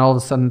 and then all of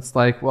a sudden it's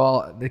like,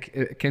 well,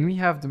 can we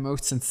have the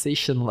most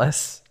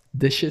sensationless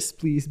dishes,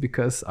 please?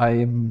 Because I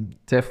am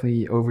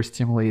definitely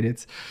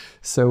overstimulated.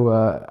 So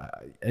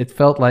it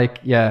felt like,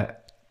 yeah,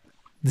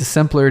 the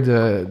simpler,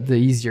 the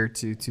easier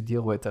to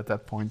deal with at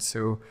that point.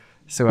 So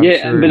I'm Yeah,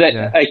 sure, but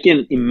yeah. I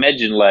can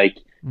imagine like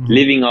Mhm.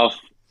 living off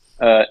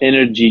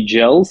energy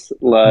gels,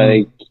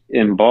 like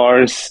in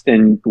bars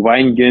and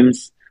wine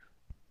gums.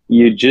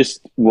 You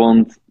just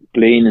want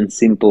plain and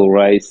simple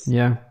rice.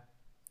 Yeah,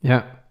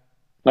 yeah,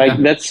 Like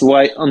yeah. that's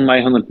why on my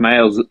 100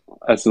 miles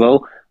as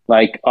well,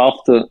 like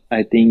after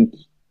I think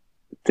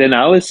 10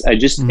 hours, I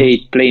just Mhm.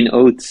 ate plain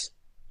oats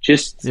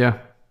just Yeah,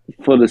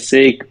 for the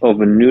sake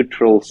of a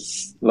neutral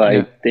yeah.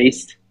 like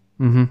taste.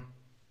 Hmm.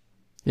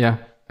 Yeah,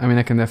 I mean,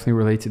 I can definitely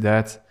relate to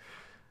that.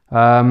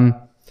 Um,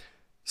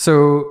 so,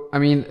 I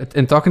mean,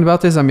 in talking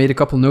about this, I made a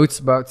couple notes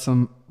about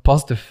some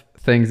positive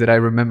things that I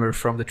remember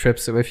from the trip.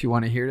 So, if you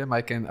want to hear them,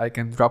 I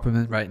can drop them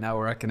in right now,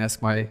 or I can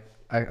ask my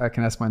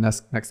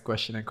next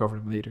question and cover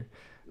them later.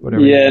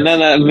 Whatever you Yeah, want.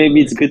 no,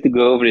 maybe it's good to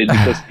go over it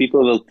because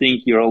people will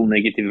think you're all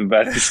negative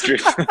about this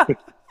trip.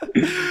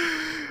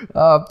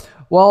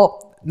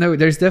 Well, no,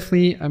 there's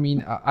definitely. I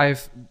mean,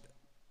 I've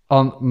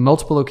on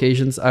multiple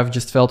occasions I've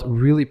just felt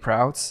really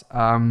proud,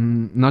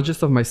 not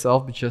just of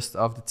myself but just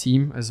of the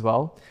team as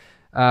well.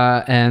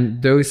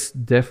 And those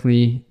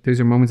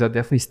are moments that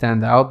definitely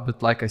stand out.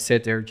 But like I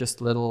said, they're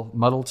just a little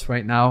muddled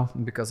right now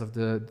because of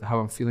the how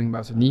I'm feeling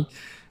about the knee.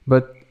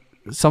 But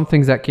some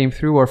things that came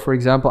through are, for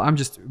example, I'm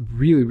just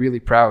really, really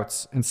proud.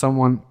 And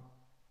someone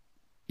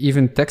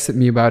even texted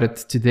me about it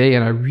today,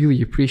 and I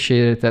really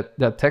appreciated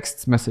that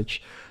text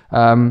message.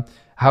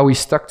 How we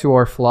stuck to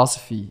our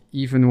philosophy,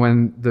 even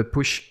when the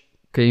push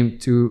came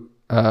to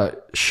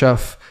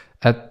shove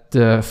at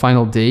the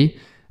final day,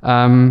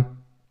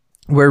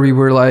 where we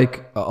were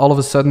like all of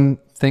a sudden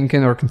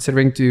thinking or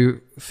considering to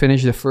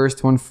finish the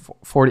first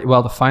 140,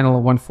 well, the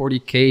final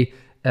 140K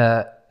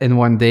in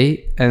one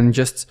day, and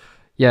just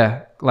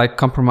like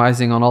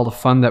compromising on all the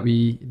fun that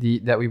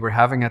we were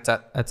having at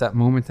that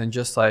moment, and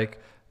just like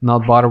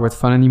not bother with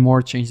fun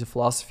anymore, change the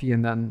philosophy,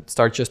 and then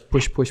start just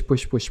push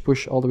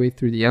all the way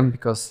through the end,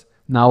 because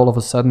now all of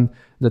a sudden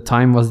the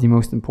time was the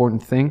most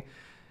important thing.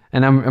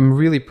 And I'm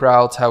really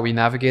proud how we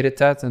navigated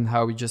that and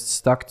how we just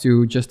stuck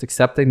to just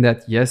accepting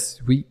that,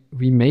 yes, we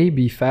may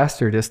be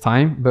faster this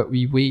time, but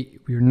we're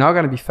not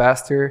going to be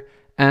faster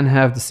and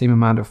have the same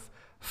amount of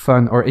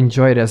fun or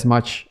enjoy it as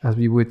much as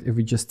we would if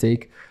we just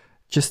take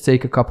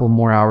a couple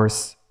more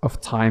hours of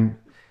time.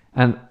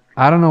 And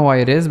I don't know why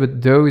it is,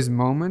 but those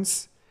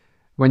moments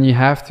when you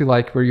have to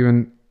like, where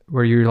you're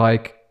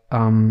like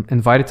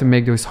invited to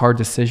make those hard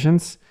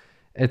decisions,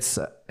 and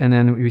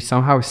then we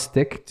somehow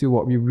stick to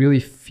what we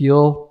really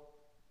feels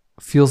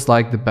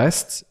like the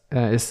best,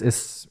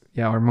 is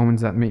our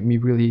moments that make me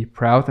really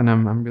proud and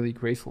I'm really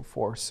grateful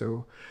for.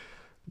 So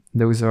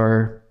those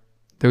are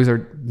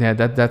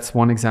that's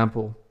one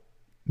example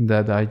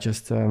that I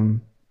just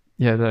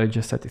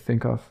had to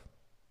think of.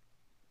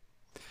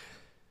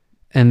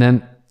 And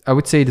then I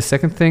would say the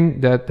second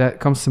thing that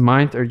comes to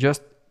mind are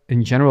just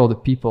in general all the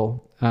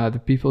people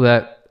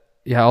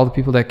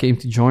that came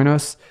to join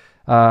us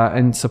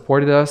and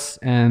supported us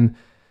and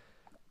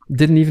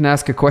didn't even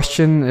ask a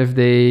question if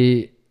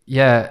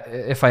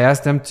I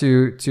asked them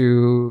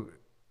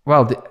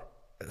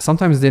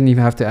sometimes didn't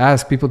even have to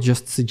ask. People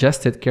just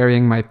suggested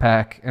carrying my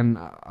pack, and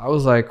I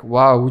was like,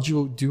 wow, would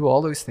you do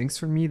all those things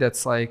for me?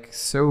 That's like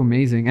so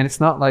amazing. And it's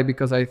not like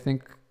because I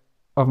think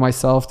of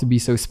myself to be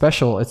so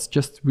special. It's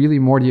just really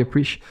more the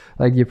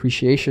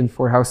appreciation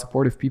for how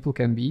supportive people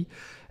can be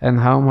and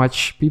how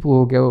much people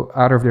will go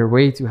out of their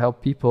way to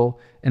help people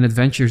in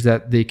adventures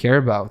that they care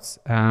about.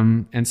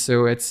 And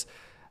so it's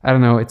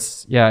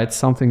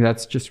something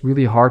that's just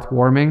really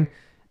heartwarming,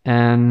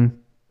 and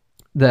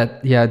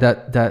that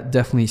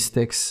definitely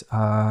sticks.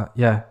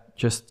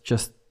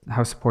 Just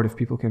how supportive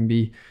people can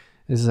be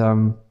is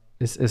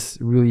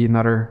really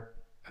another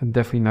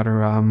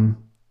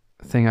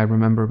thing I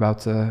remember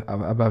about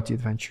the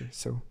adventure.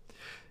 So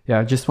yeah,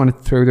 I just wanted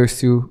to throw those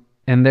two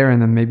in there,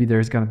 and then maybe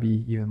there's gonna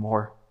be even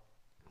more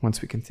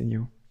once we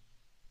continue.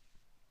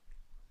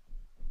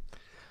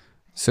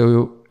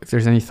 So if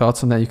there's any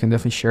thoughts on that, you can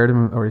definitely share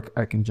them, or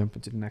I can jump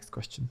into the next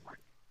question.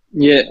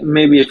 Yeah,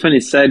 maybe a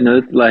funny side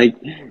note, like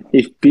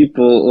if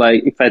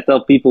I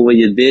tell people what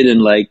you did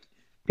and like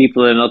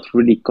people are not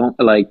really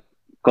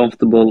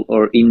comfortable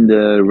or in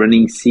the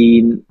running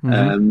scene,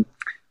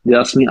 they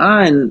ask me,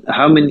 and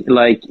how many,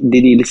 like,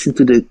 did he listen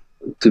to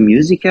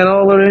music at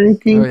all or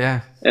anything? Oh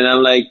yeah. And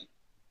I'm like,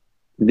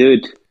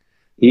 dude,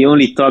 he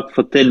only talked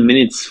for 10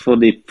 minutes for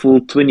the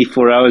full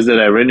 24 hours that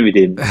I ran with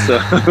him. So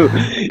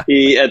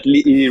he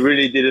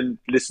really didn't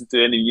listen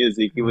to any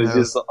music. It was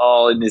just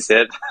all in his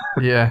head.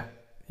 Yeah,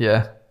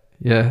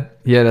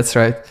 that's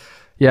right.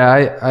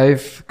 Yeah,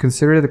 I've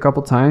considered it a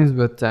couple times,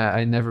 but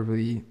I never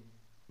really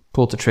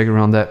pulled the trigger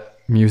on that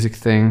music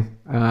thing.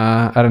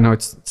 I don't know,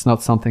 it's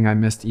not something I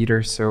missed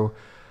either, so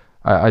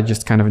I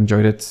just kind of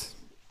enjoyed it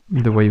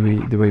the way we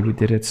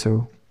did it.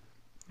 So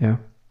yeah,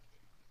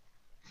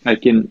 I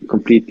can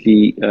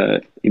completely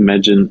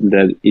imagine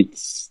that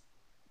it's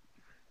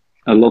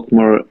a lot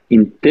more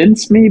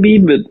intense maybe,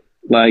 but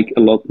like a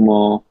lot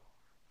more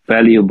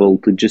valuable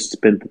to just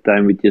spend the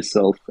time with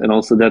yourself. And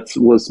also that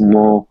was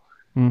more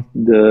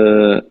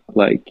the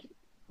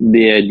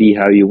idea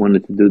how you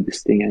wanted to do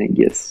this thing, I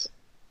guess.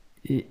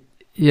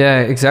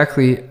 Yeah,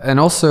 exactly. And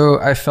also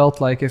I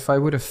felt like if I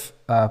would have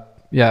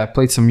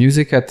played some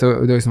music at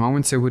those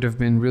moments, it would have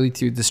been really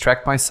to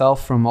distract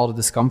myself from all the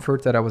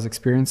discomfort that I was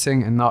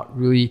experiencing, and not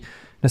really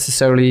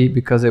necessarily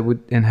because it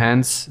would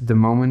enhance the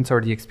moment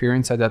or the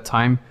experience at that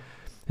time.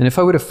 And if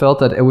I would have felt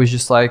that it was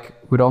just like,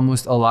 would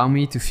almost allow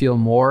me to feel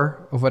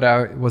more of what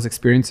I was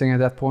experiencing at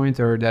that point,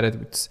 or that it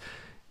would,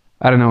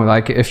 I don't know,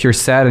 like if you're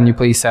sad and you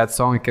play a sad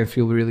song, it can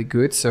feel really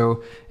good.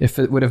 So if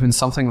it would have been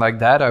something like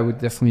that, I would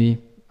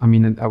definitely, I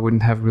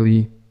wouldn't have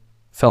really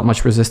felt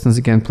much resistance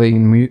again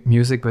playing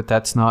music, but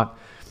that's not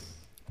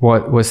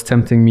what was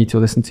tempting me to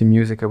listen to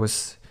music. It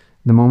was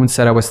the moments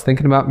that I was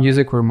thinking about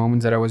music were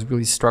moments that I was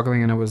really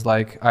struggling, and I was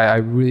like, I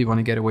really want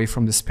to get away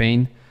from this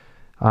pain.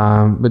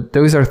 But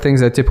those are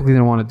things I typically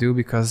don't want to do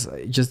because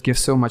it just gives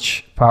so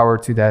much power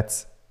to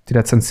that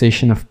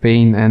sensation of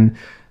pain. And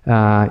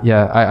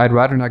I'd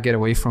rather not get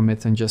away from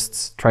it and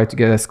just try to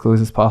get as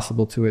close as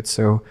possible to it.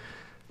 So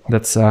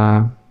that's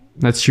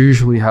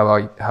usually how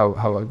I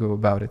go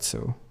about it.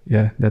 So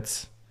yeah,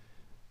 that's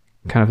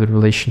kind of the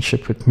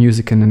relationship with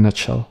music in a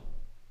nutshell.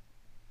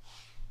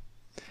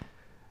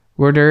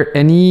 Were there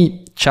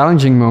any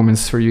challenging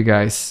moments for you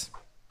guys,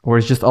 or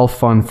is just all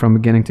fun from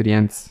beginning to the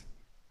end?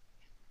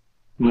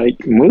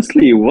 Like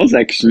mostly it was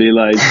actually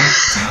like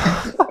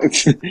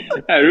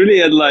I really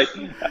had like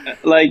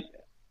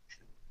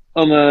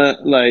on a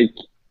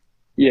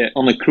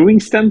crewing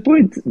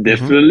standpoint,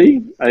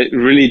 definitely. I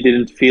really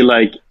didn't feel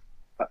like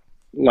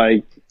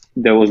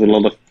there was a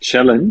lot of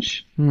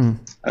challenge.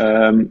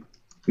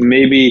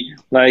 Maybe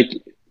like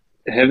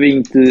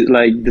having to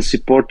like the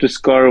supporter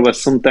score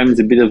was sometimes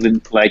a bit of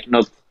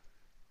not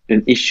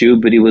an issue,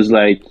 but it was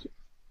like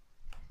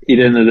it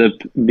ended up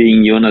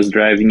being Jonas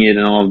driving it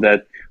and all of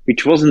that,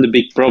 which wasn't a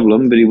big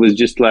problem, but it was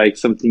just like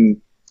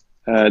something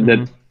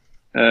that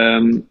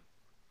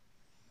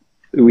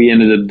we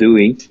ended up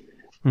doing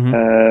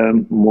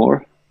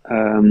more.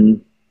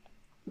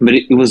 but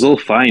it was all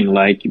fine.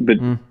 Like, but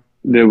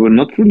there were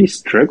not really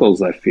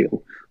struggles. I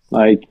feel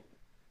like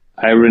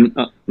I ran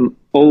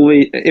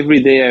always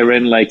every day. I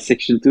ran like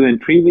section 2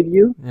 and 3 with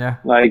you, Yeah.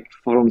 like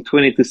from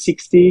 20 to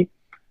 60.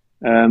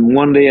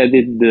 One day I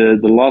did the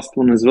last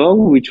one as well,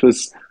 which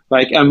was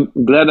like I'm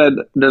glad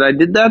that I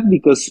did that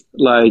because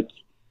like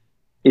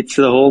it's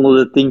a whole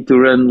other thing to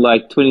run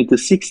like 20 to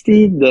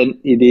 60 than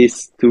it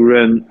is to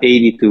run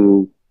 80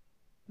 to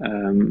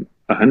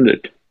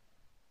 100.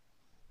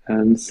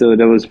 And so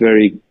that was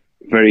very,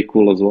 very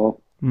cool as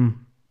well.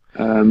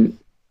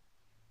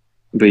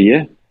 But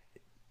yeah,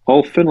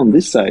 all fun on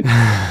this side.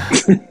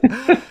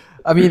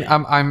 I mean,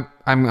 I'm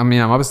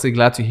obviously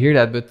glad to hear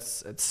that, but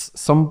it's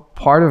some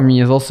part of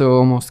me is also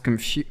almost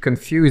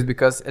confused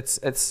because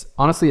it's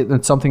honestly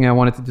it's something I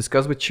wanted to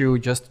discuss with you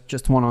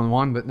just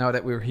one-on-one. But now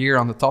that we're here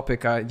on the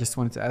topic, I just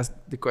wanted to ask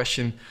the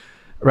question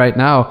right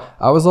now.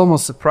 I was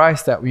almost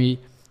surprised that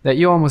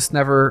you almost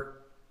never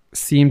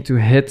seem to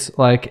hit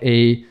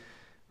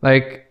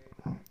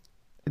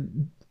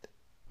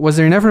was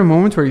there never a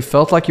moment where you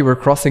felt like you were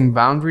crossing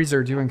boundaries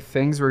or doing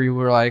things where you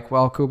were like,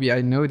 well, Kobe,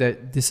 I know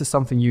that this is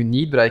something you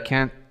need, but I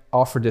can't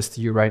offer this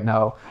to you right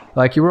now.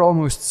 Like you were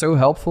almost so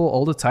helpful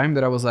all the time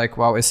that I was like,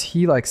 wow, is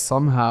he like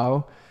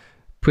somehow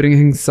putting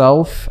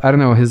himself, I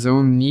don't know, his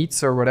own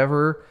needs or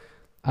whatever,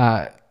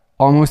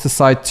 almost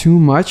aside too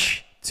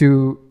much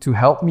to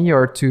help me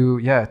or to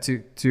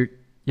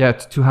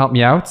help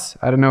me out?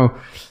 I don't know.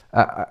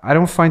 I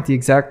don't find the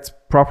exact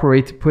proper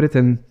way to put it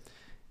in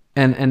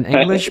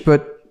English,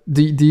 but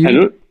do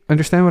you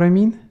understand what I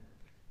mean?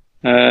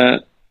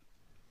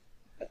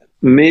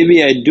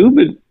 Maybe I do,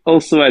 but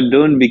also I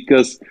don't,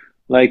 because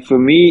like for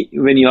me,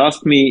 when you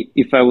asked me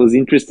if I was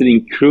interested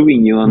in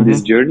crewing you on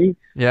this journey,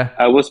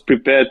 I was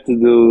prepared to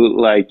do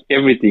like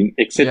everything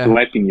except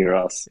wiping your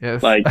ass.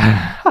 Yes. Like,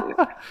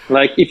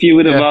 like if you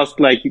would have asked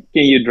like,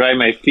 can you dry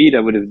my feet? I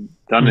would have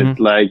done it.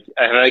 Like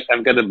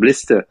I've got a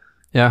blister.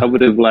 I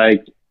would have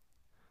like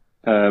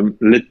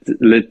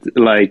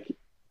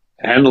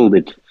handled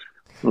it.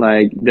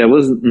 Like there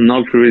was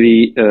not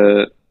really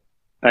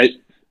I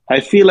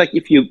feel like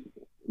if you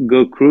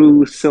go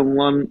crew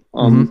someone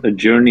on a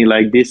journey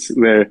like this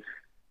where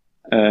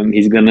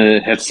he's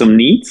gonna have some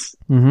needs,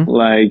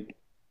 like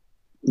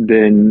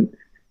then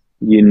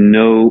you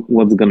know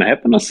what's gonna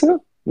happen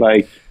also.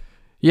 Like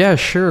yeah,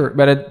 sure,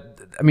 but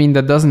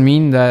that doesn't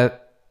mean that.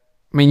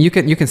 I mean, you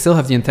can still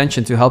have the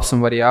intention to help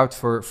somebody out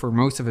for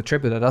most of a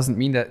trip, but that doesn't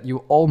mean that you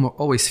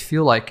always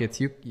feel like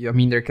it. I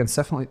mean, there can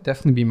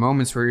definitely be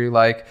moments where you're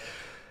like,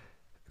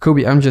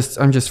 Kobe, I'm just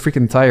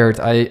freaking tired.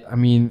 I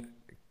mean,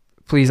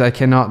 please, I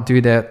cannot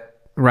do that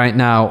right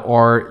now.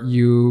 Or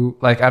you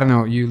like, I don't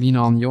know, you lean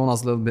on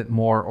Jonas a little bit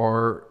more,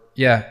 or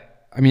yeah.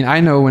 I mean, I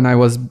know when I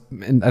was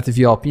at the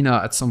Via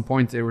Alpina at some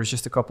point, there was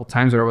just a couple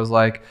times where I was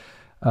like,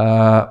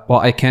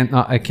 well, I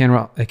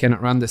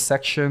cannot run this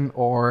section,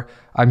 or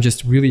I'm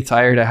just really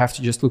tired. I have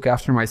to just look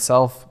after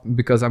myself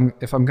because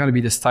if I'm gonna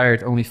be this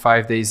tired only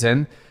 5 days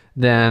in,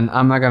 then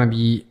I'm not gonna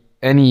be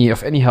any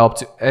help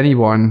to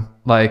anyone.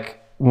 Like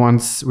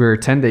once we're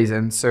 10 days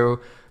in. So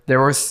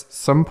there was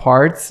some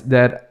parts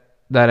that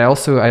I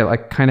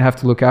like kind of have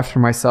to look after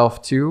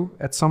myself too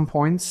at some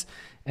points.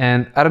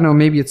 And I don't know,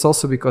 maybe it's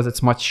also because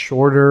it's much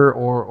shorter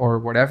or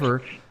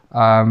whatever,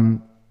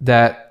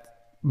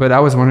 but I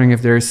was wondering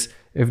if there's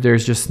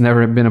just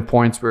never been a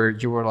point where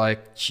you were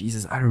like,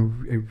 Jesus, I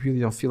really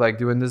don't feel like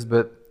doing this,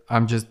 but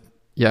I'm just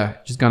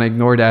gonna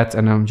ignore that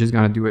and I'm just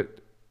gonna do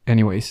it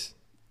anyways.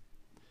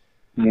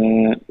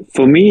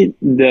 For me,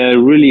 there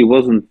really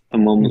wasn't a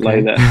moment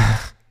like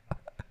that.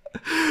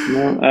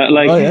 No,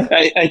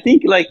 I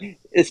think like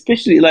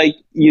especially like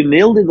you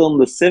nailed it on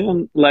the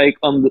 7, like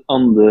on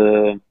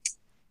the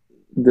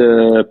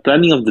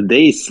planning of the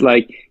days.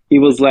 Like it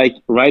was like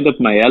right up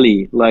my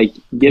alley. Like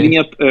getting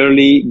up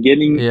early,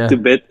 getting to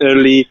bed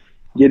early,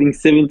 getting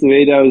 7 to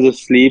 8 hours of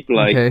sleep.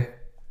 Like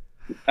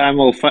I'm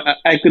all fine.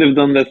 I could have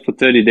done that for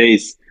 30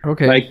 days.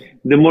 Okay. Like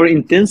the more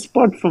intense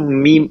part for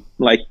me,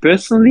 like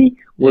personally,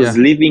 was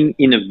living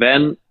in a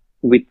van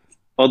with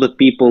other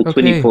people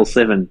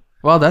 24/7.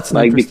 Well, that's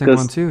an interesting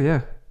one too.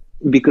 Yeah.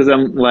 Because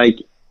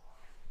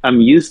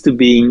I'm used to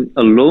being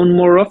alone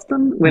more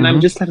often when I'm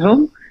just at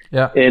home.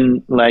 Yeah.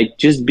 And like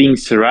just being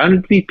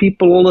surrounded with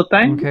people all the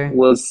time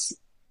was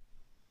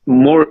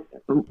more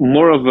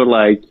of a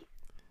like.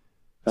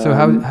 So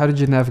how did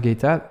you navigate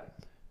that?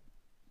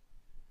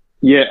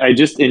 Yeah, I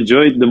just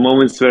enjoyed the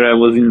moments where I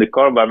was in the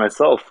car by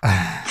myself.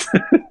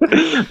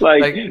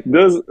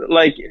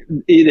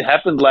 It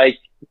happened like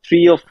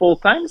 3 or 4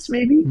 times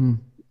maybe.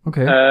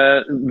 Okay.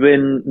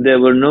 When there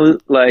were no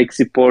like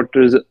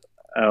supporters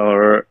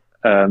or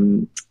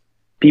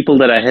people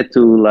that I had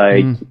to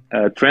like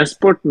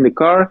transport in the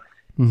car,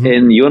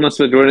 and Jonas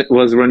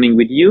was running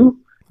with you,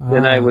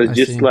 then I was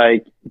just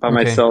like by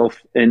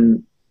myself,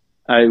 and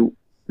I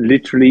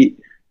literally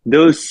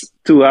those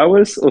 2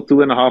 hours or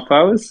 2.5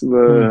 hours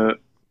were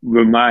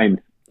mine.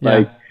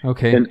 Like,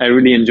 and I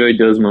really enjoyed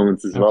those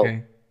moments as well.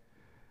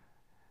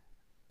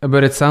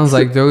 But it sounds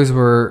like those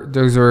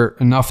were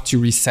enough to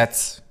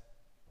reset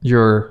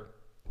your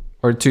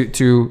or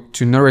to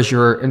nourish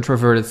your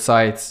introverted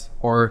side,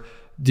 or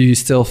do you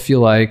still feel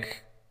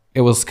like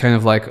it was kind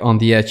of like on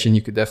the edge and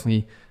you could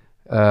definitely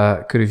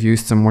could have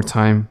used some more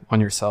time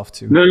on yourself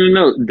too?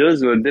 No.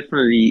 Those were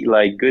definitely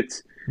like good,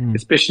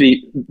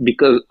 especially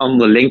because on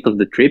the length of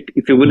the trip.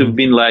 If it would have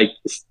been like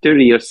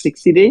 30 or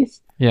 60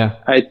 days, Yeah.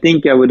 I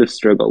think I would have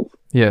struggled.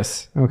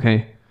 Yes.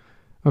 Okay.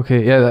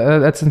 Yeah,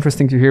 that's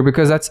interesting to hear,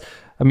 because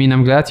I mean,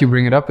 I'm glad you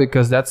bring it up,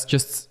 because that's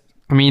just,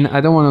 I mean,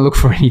 I don't want to look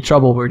for any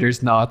trouble where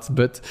there's not,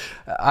 but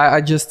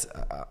I just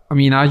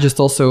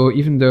also,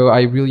 even though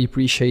I really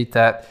appreciate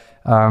that,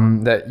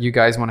 that you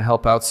guys want to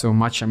help out so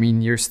much. I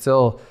mean, you're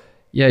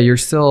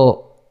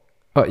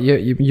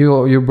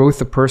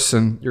both a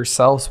person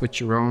yourselves with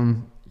your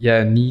own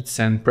needs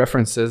and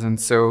preferences, and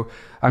so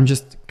I'm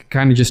just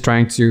kind of just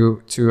trying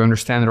to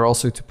understand, or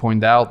also to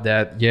point out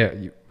that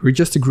we're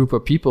just a group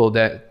of people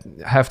that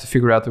have to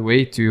figure out a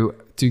way to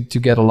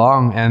get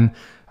along. And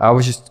I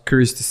was just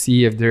curious to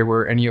see if there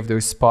were any of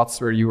those spots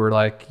where you were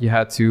like, you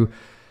had to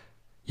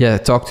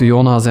talk to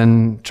Jonas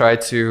and try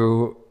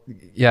to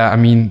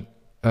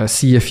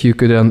see if you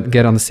could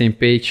get on the same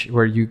page,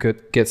 where you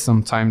could get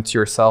some time to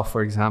yourself,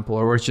 for example,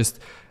 or it just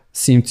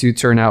seemed to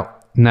turn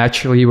out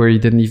naturally where you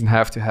didn't even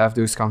have to have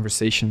those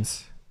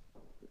conversations.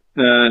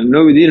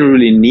 No, we didn't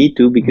really need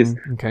to, because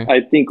Okay.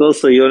 I think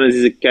also Jonas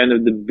is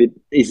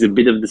a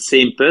bit of the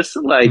same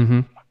person. Like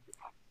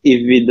if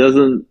he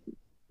doesn't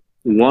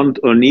want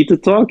or need to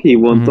talk, he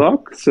won't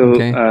talk. So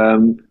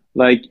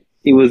like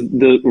it was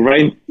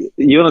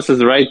Jonas is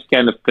the right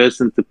kind of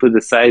person to put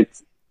aside,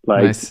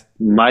 like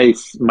my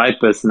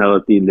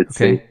personality, let's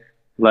say.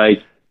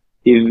 Like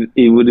if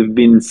it would have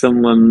been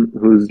someone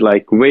who's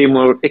like way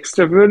more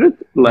extroverted,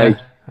 like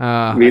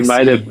we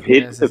might have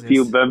hit a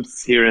few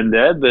bumps here and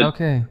there, but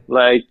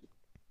like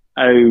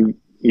I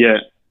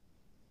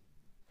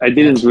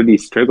didn't really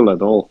struggle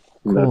at all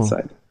on that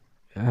side.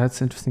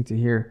 That's interesting to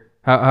hear.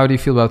 How do you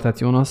feel about that,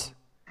 Jonas?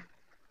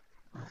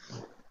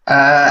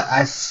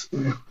 I've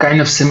kind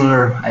of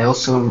similar. I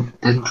also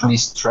didn't really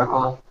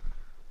struggle,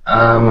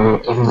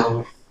 even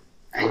though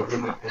I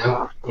didn't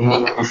know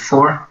Nick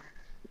before,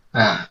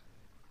 and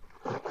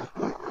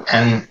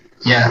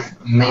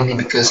mainly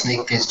because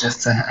Nick is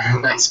just a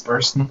nice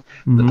person,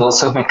 but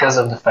also because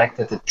of the fact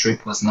that the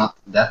trip was not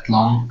that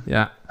long.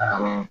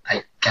 I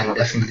can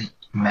definitely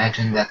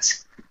imagine that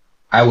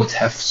I would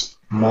have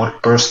more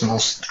personal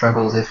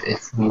struggles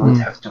if we would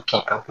have to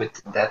keep up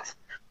with that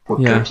for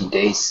 30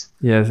 days.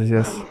 Yes.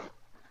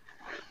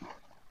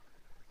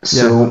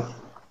 So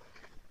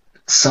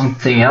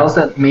something else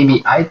that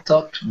maybe I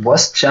thought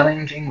was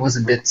challenging was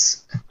a bit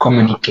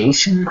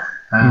communication.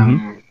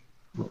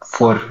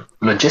 For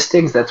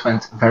logistics, that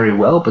went very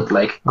well, but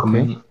like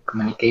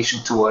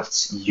communication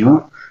towards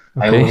you,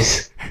 I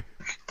always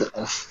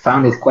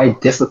found it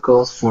quite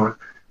difficult. For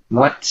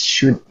what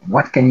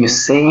can you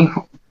say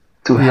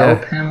to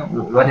help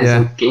him? What is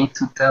okay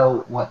to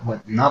tell? What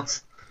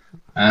not?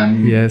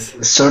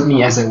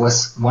 Certainly, as I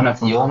was one of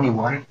the only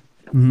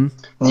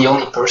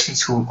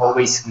persons who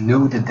always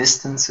knew the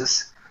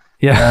distances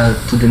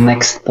to the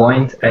next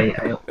point.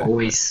 I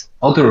always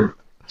other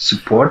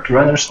support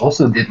runners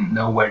also didn't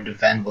know where the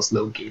van was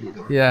located,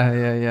 or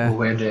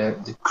where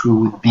the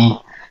crew would be.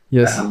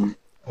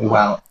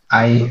 Well,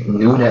 I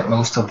knew that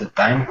most of the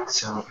time.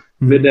 So,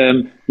 but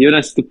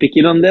Jonas, to pick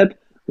it on that,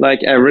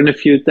 like I ran a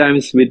few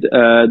times with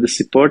the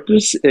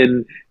supporters,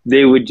 and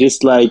they would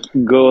just like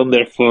go on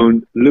their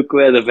phone, look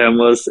where the van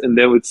was, and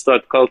they would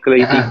start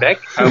calculating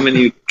back how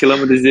many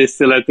kilometers they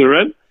still had to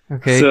run.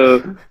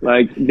 So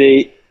like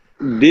they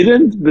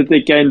didn't, but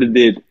they kind of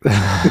did.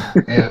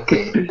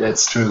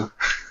 That's true.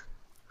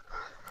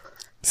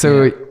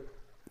 So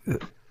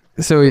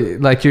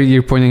like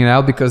you're pointing it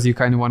out because you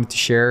kind of wanted to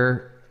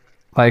share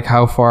like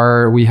how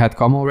far we had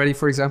come already,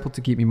 for example,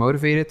 to keep me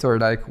motivated, or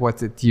like where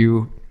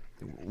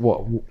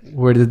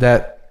did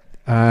that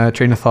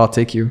train of thought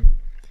take you?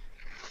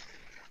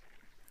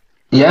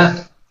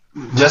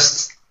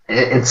 Just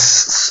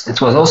it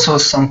was also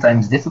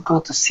sometimes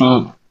difficult to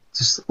see,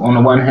 just on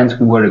the one hand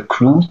we were a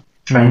crew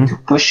trying to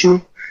push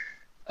you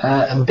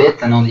a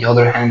bit, and on the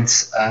other hand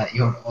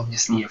you're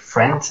obviously a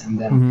friend, and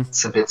then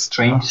it's a bit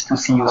strange to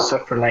see you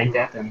suffer like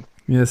that. And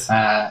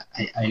I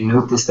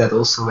noticed that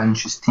also when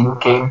Justine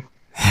came.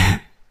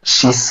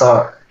 She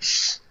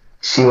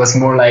was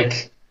more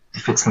like,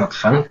 if it's not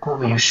fun,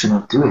 you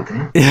shouldn't do it.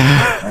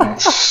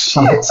 She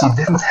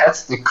didn't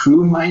have the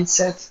crew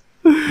mindset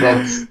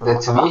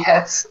that we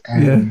had.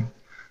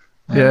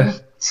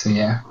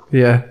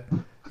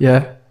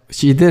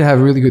 She did have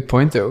a really good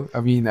point, though.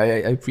 I mean,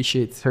 I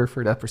appreciate her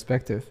for that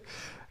perspective,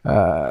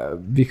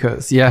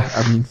 because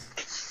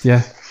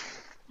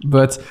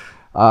but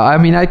I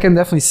mean, I can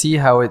definitely see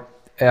how it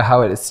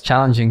is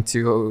challenging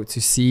to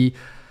see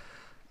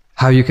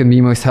how you can be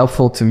most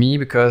helpful to me,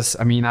 because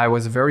I mean, I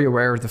was very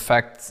aware of the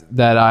fact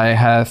that I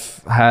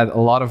have had a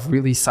lot of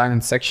really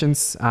silent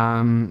sections,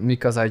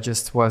 because I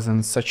just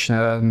wasn't such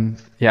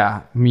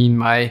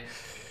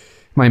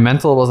my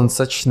mental was on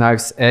such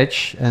knife's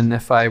edge, and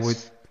if I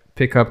would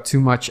pick up too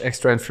much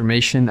extra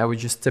information, I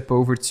would just tip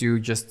over to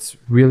just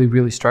really,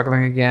 really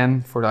struggling again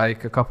for like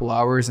a couple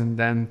hours, and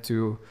then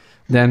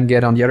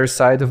get on the other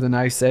side of the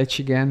knife's edge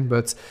again.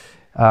 But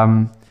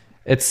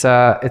it's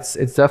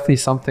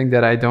definitely something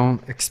that I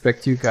don't expect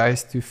you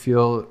guys to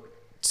feel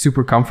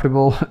super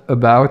comfortable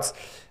about.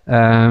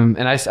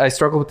 And I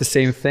struggled with the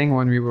same thing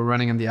when we were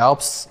running in the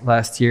Alps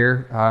last year,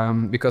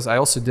 because I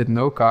also didn't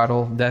know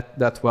Karel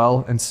that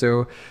well. And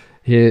so,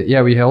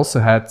 we also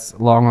had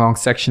long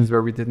sections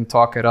where we didn't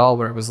talk at all,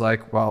 where it was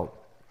like, well,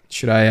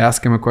 should I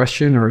ask him a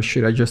question, or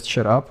should I just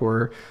shut up,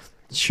 or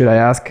should I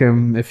ask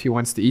him if he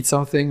wants to eat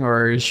something,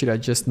 or should I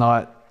just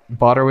not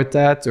bother with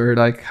that? Or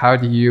like, how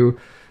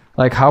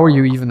are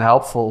you even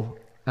helpful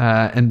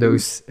in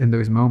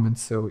those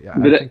moments? So yeah, I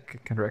think I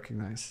can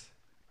recognize.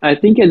 I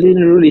think I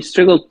didn't really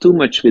struggle too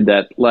much with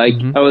that. Like,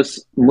 I was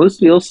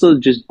mostly also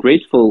just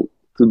grateful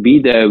to be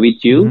there with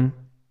you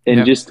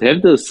and just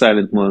have those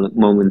silent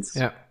moments.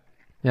 Yeah.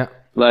 Yeah.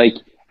 Like,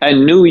 I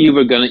knew you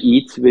were going to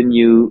eat when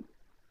you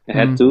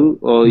had to,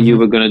 or you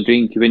were going to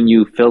drink when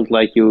you felt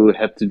like you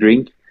had to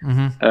drink.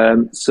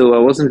 So I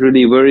wasn't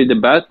really worried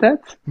about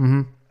that.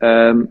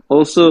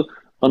 Also,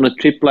 on a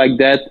trip like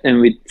that and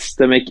with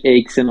stomach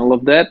aches and all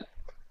of that,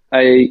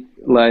 I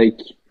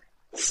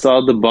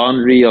saw the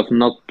boundary of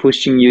not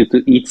pushing you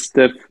to eat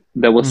stuff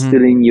that was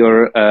still in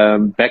your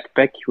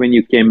backpack when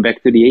you came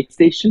back to the aid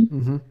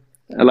station.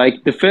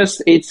 Like, the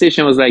first aid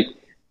station was like,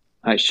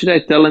 should I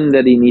tell him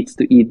that he needs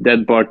to eat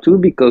that bar too,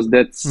 because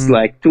that's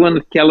like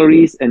 200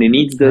 calories and he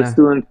needs those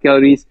 200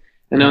 calories.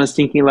 And I was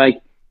thinking,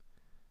 like,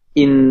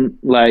 in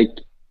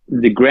like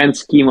the grand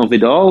scheme of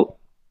it all,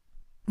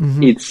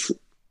 it's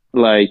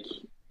like,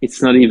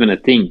 it's not even a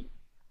thing.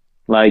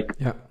 Like,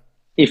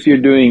 if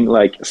you're doing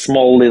like a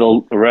small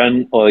little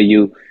run, or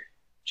you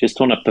just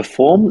want to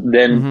perform,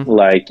 then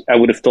like, I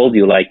would have told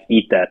you, like,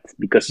 eat that,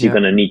 because you're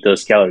going to need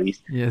those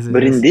calories.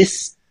 But in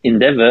this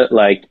endeavor,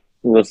 like,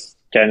 it was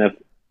kind of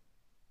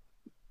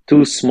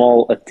too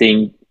small a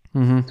thing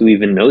to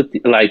even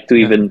notice, like, to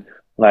even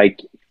like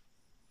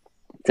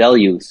tell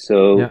you.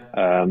 So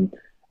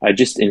I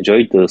just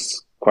enjoyed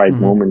those quiet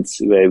moments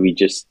where we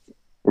just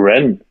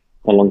ran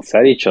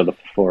alongside each other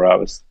for 4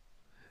 hours.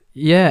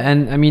 Yeah,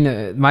 and I mean,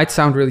 it might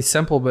sound really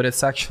simple, but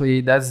it's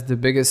actually, that's the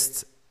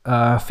biggest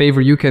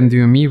favor you can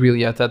do me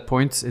really at that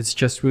point. It's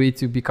just really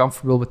to be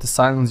comfortable with the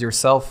silence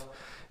yourself,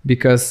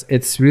 because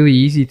it's really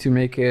easy to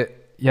make it.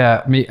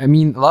 Yeah, I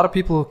mean, a lot of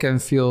people can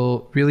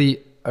feel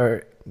really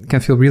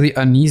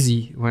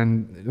uneasy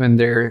when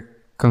they're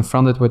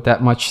confronted with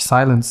that much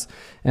silence,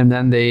 and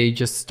then they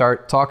just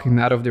start talking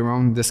out of their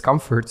own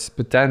discomforts.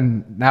 But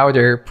then now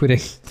they're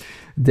putting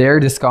their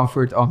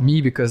discomfort on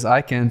me because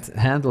I can't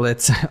handle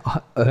it,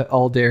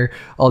 all their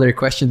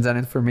questions and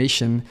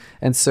information.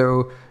 And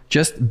so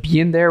just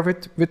being there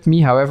with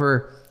me,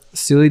 however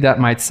silly that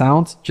might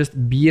sound,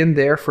 just being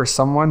there for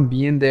someone,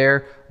 being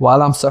there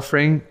while I'm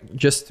suffering,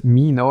 just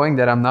me knowing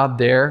that I'm not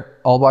there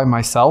all by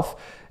myself,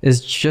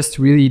 is just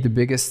really the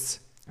biggest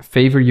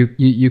favor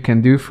you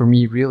can do for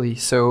me, really.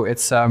 So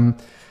it's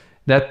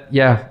that's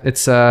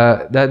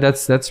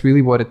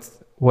really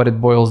what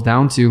it boils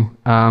down to.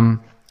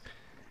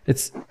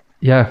 It's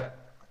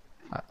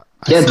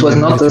it was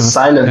not a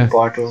silent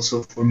part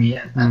also for me,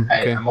 and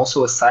I'm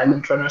also a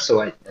silent runner,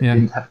 so I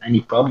didn't have any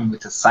problem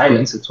with the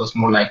silence. It was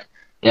more like,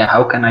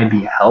 how can I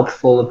be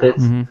helpful a bit?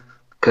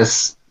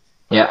 Because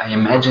I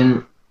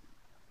imagine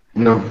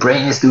your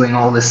brain is doing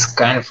all this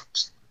kind of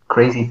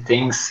crazy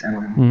things,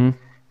 and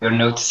you're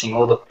noticing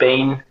all the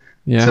pain.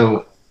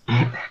 So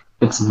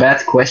it's a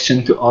bad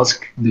question to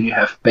ask, do you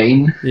have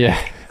pain?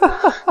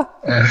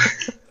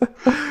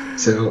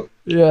 So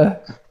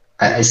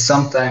I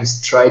sometimes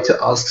try to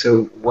ask,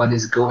 so what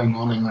is going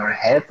on in your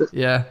head?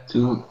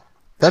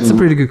 That's a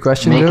pretty good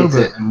question. Make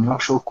it a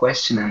neutral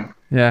question, and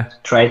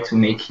try to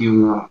make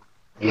you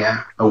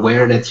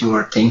aware that you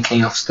are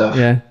thinking of stuff.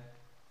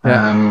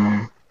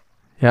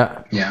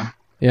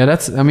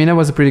 That's, I mean, that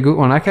was a pretty good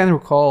one. I can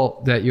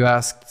recall that you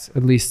asked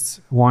at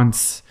least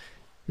once.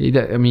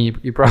 I mean,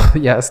 you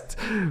probably asked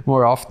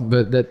more often,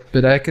 but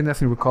I can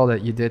definitely recall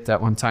that you did that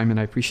one time, and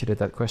I appreciated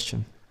that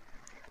question.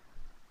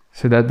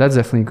 So that's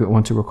definitely a good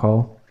one to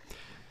recall.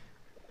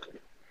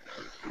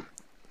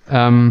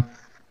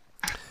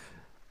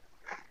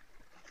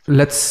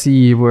 Let's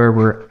see where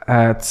we're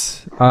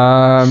at.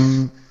 I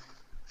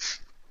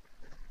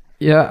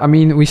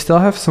mean, we still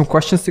have some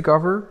questions to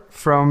cover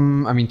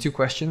from, 2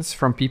 questions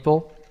from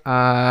people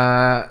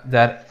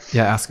that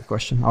ask a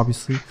question,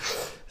 obviously.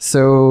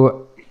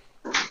 So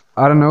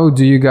I don't know,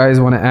 do you guys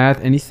want to add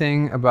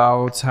anything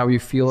about how you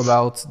feel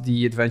about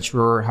the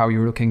adventure, or how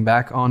you're looking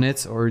back on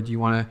it, or do you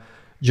want to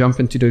jump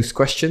into those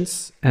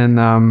questions and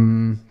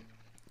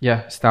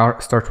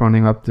start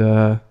running up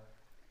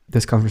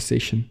this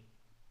conversation?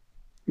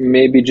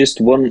 Maybe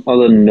just one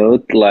other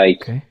note,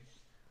 like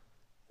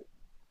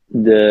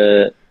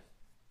the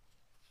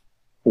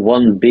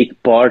one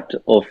big part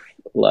of,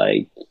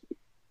 like,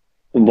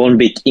 one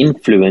big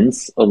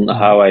influence on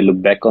how I look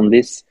back on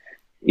this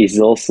is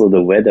also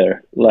the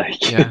weather.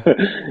 Like,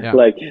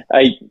 like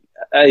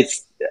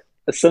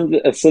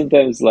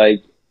sometimes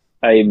like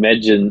I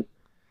imagine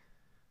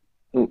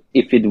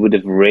if it would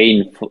have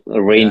rained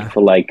Yeah,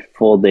 for like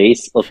 4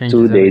 days or changes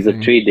 2 days or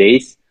everything. 3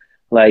 days,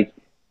 like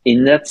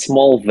in that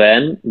small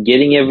van,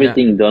 getting Yeah,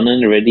 everything done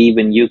and ready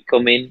when you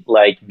come in,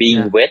 like being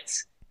yeah, wet,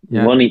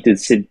 yeah, wanting to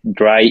sit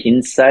dry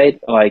inside,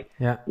 like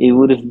yeah, it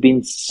would have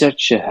been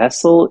such a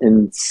hassle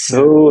and yeah,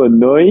 so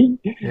annoying,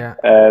 yeah,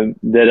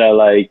 that I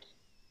like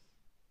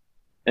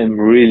am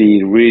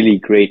really, really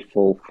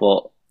grateful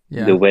for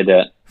the yeah,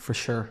 weather for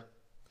sure.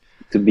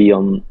 to be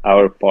on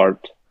our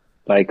part,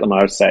 like on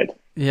our side.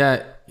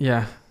 Yeah,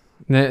 yeah.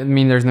 I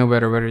mean, there's no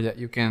better weather that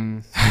you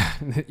can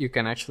that you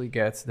can actually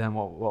get than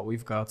what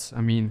we've got.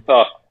 I mean,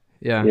 Oh,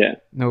 yeah, yeah.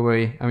 no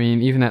way. I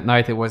mean, even at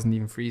night it wasn't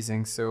even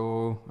freezing.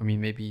 So, I mean,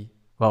 maybe,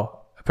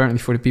 well, apparently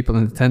for the people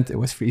in the tent it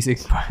was freezing,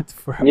 but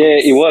for Yeah,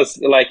 it us, was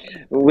like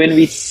when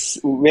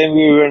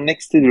we were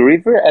next to the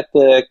river at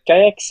the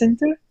kayak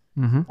center.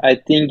 mm-hmm, I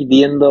think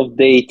the end of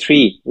day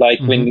three, like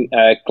mm-hmm,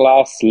 when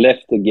class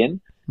left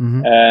again.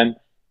 mm-hmm, Um,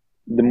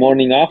 the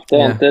morning after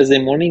on yeah, Thursday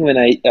morning when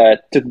I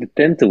took the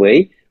tent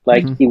away,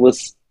 like mm-hmm, it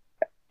was,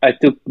 I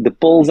took the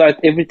poles out,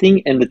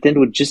 everything, and the tent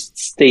would just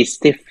stay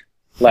stiff.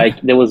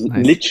 Like there was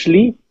nice.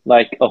 literally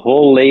like a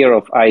whole layer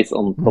of ice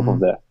on top Mm-hmm. of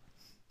that.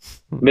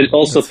 But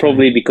also That's funny.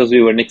 probably because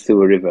we were next to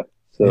a river.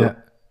 Yeah. So,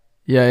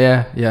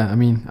 Yeah. I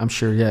mean, I'm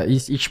sure. Yeah,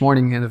 each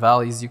morning in the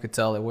valleys, you could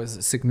tell it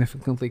was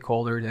significantly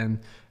colder than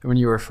when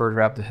you were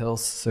further up the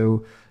hills.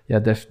 So yeah,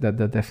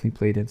 that definitely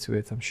played into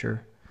it. I'm sure.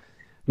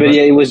 but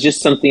yeah, But it was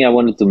just something I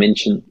wanted to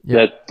mention yeah,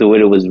 that the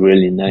weather was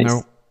really nice.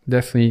 no,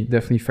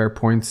 definitely fair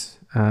point.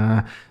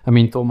 I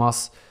mean,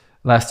 Thomas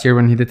last year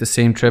when he did the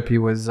same trip, he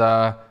was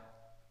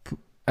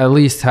at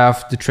least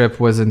half the trip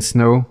was in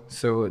snow.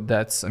 So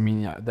that's, I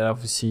mean, yeah, that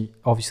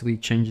obviously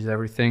changes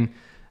everything.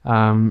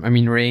 I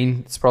mean,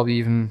 rain, it's probably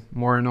even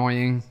more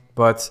annoying,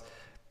 but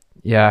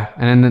yeah,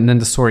 and then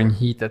the soaring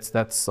heat,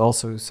 that's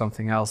also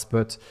something else.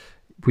 But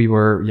we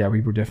were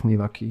definitely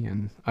lucky,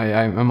 and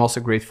I'm also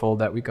grateful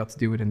that we got to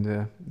do it in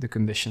the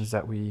conditions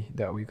that we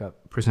got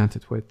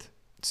presented with.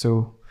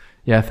 So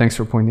yeah, thanks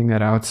for pointing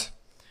that out.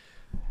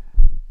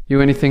 You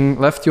anything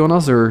left,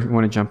 Jonas, or you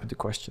want to jump into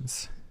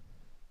questions?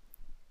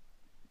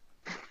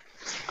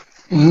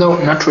 No,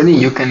 not really.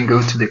 You can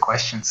go to the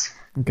questions.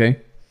 Okay.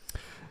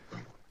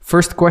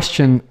 First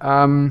question.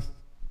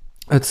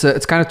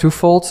 It's kind of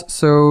twofold.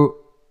 So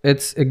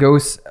it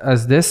goes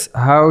as this: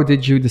 how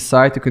did you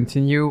decide to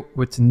continue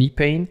with knee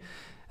pain,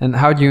 and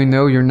how do you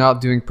know you're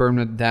not doing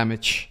permanent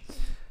damage?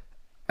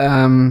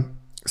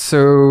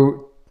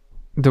 So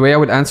the way I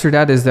would answer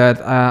that is that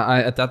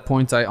at that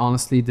point I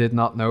honestly did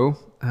not know.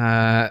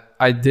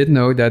 I did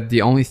know that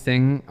the only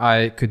thing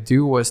I could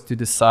do was to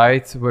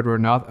decide whether or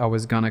not I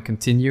was gonna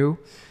continue.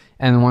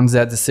 And once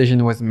that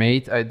decision was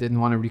made, I didn't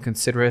want to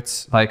reconsider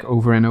it like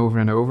over and over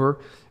and over,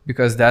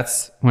 because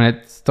that's when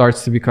it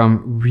starts to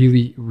become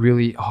really,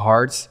 really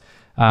hard.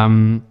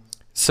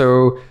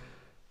 So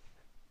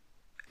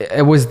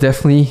it was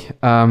definitely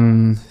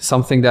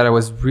something that I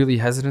was really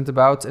hesitant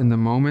about in the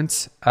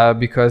moment,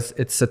 because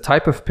it's a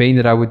type of pain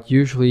that I would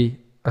usually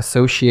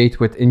associate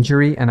with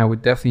injury, and I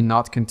would definitely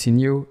not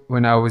continue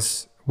when I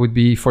would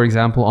be, for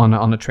example,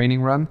 on a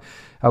training run.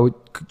 I would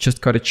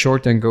just cut it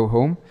short and go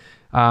home.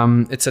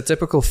 It's a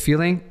typical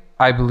feeling,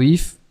 I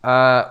believe,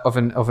 of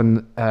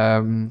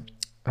an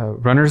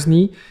runner's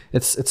knee.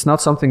 It's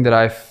not something that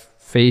I've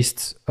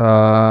faced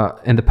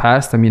in the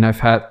past. I mean, I've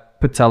had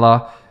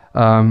patella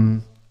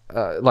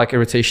like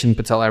irritation,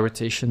 patella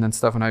irritation and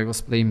stuff when I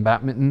was playing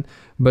badminton,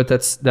 but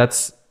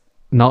that's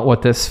not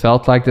what this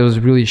felt like. There was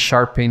really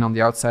sharp pain on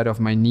the outside of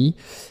my knee,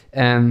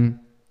 and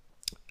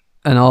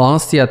in all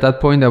honesty, at that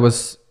point, I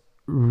was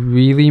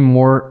really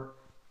more,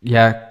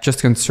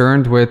 just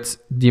concerned with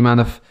the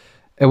amount of.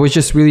 It was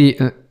just really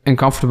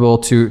uncomfortable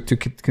to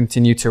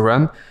continue to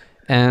run,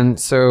 and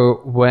so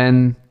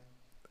when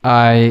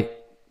I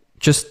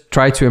just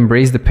tried to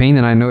embrace the pain,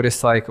 and I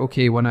noticed like,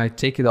 okay, when I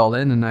take it all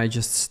in and I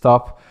just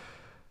stop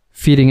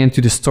feeding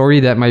into the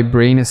story that my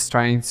brain is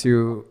trying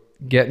to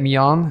get me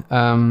on,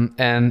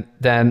 and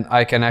then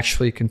I can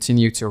actually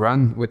continue to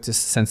run with this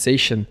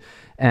sensation.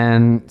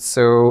 And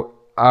so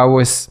I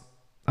was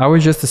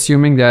just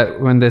assuming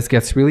that when this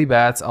gets really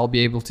bad, I'll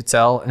be able to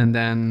tell, and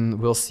then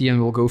we'll see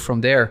and we'll go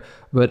from there.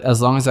 But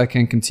as long as I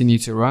can continue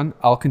to run,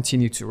 I'll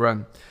continue to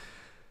run.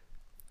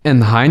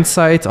 In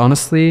hindsight,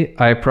 honestly,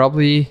 I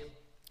probably,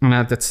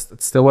 and that's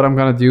still what I'm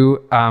gonna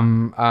do.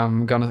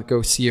 I'm gonna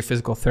go see a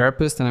physical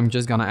therapist, and I'm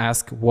just gonna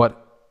ask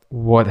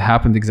what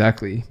happened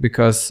exactly,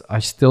 because I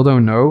still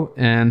don't know.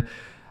 And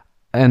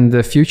in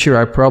the future,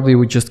 I probably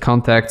would just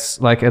contact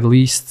like at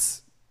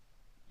least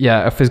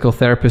a physical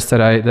therapist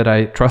that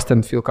I trust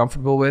and feel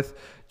comfortable with,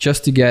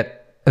 just to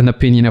get an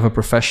opinion of a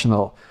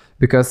professional,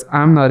 because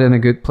I'm not in a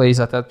good place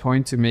at that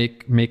point to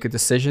make a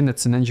decision.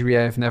 It's an injury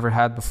I've never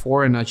had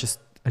before, and I just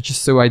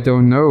so I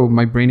don't know.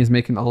 My brain is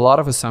making a lot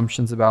of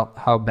assumptions about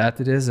how bad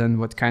it is and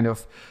what kind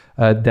of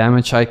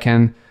damage I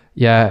can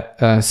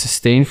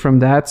sustain from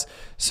that.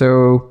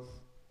 So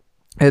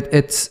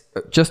it's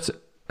just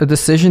a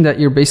decision that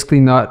you're basically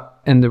not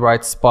in the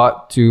right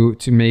spot to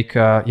make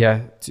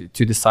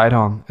to decide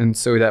on. And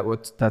so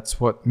that's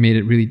what made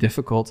it really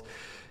difficult.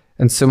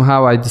 And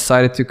somehow I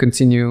decided to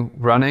continue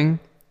running,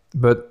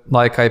 but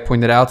like I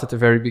pointed out at the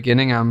very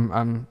beginning,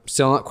 I'm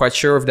still not quite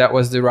sure if that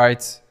was the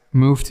right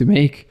move to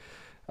make.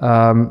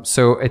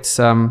 So it's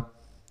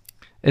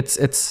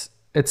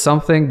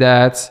something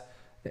that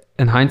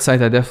in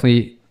hindsight I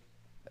definitely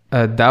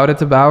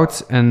doubted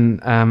about,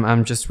 and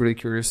I'm just really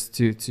curious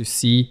to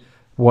see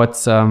what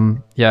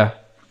the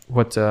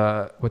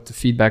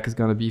feedback is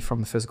going to be from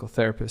the physical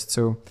therapist.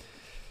 So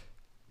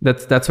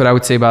that's what I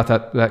would say about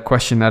that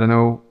question. I don't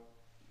know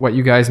what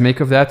you guys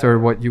make of that or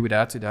what you would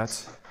add to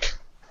that.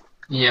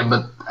 Yeah,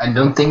 but I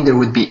don't think there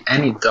would be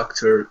any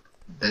doctor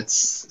that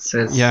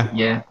says,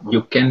 yeah,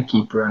 you can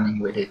keep running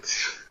with it.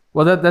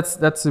 Well,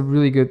 that's a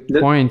really good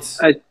point.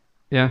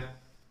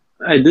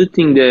 I do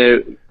think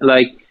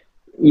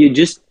you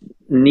just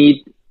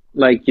need,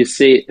 like you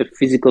say, a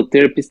physical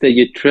therapist that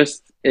you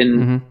trust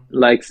and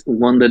like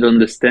one that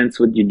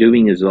understands what you're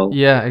doing as well.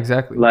 Yeah,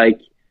 exactly.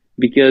 Like,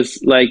 because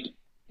like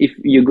if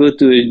you go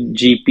to a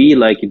GP,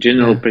 like a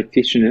general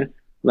practitioner,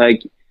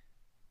 like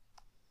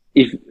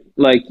if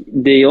like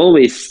they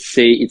always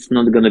say it's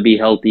not going to be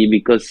healthy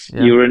because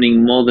you're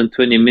running more than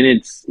 20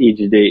 minutes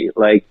each day.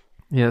 Like,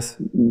 yes,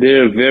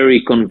 they're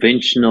very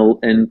conventional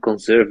and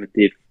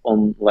conservative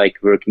on like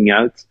working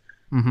out.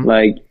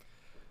 Like,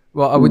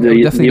 well, I would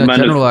definitely not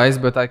generalize,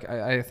 but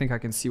I think I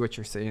can see what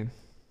you're saying.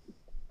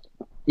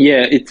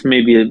 Yeah, it's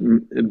maybe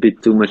a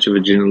bit too much of a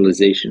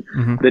generalization,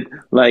 but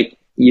like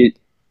you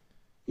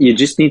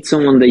just need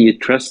someone that you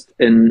trust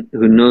and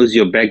who knows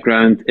your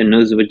background and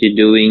knows what you're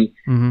doing,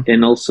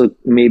 and also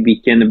maybe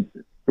can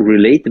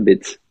relate a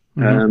bit.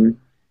 And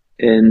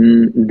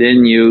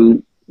then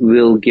you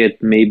will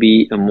get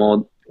maybe a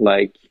more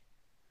like,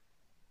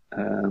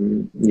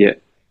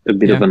 a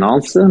bit of an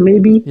answer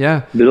maybe.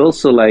 Yeah. But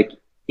also like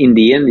in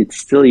the end, it's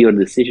still your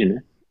decision.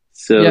 Eh?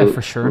 So yeah,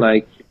 for sure.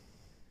 Like,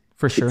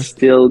 for sure, it's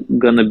still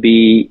gonna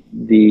be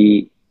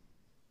the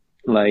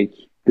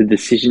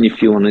decision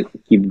if you want to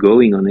keep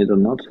going on it or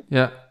not.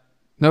 Yeah,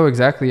 no,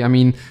 exactly. I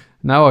mean,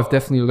 now I've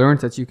definitely learned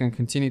that you can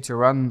continue to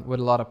run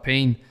with a lot of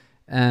pain,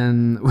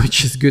 and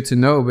which is good to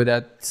know, but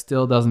that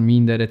still doesn't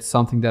mean that it's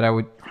something that I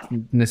would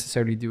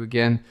necessarily do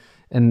again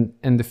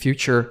in the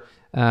future.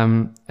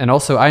 And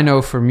also I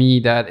know for me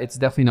that it's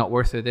definitely not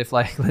worth it if,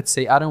 like, let's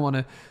say I don't want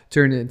to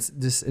turn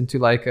this into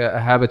like a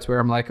habit where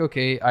I'm like,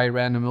 okay, I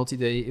ran a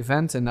multi-day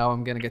event and now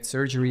I'm going to get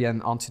surgery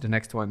and on to the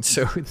next one.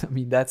 So, I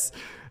mean, that's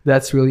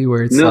really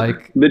where it's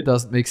it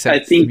doesn't make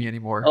sense to me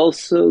anymore.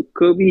 Also,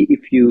 Kobe,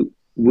 if you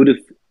would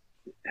have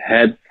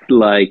had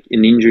like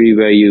an injury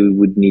where you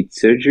would need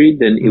surgery,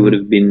 then it would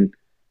have been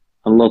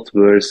a lot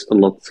worse a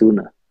lot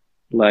sooner.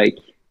 Like,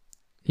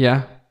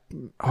 yeah,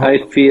 I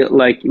feel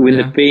like when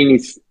the pain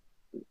is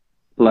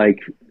like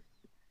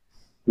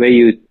where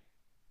you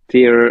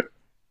tear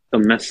a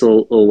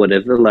muscle or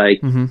whatever,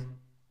 like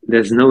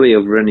there's no way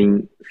of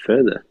running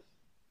further.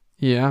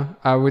 Yeah,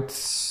 I would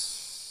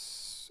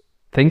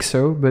think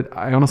so, but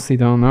I honestly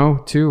don't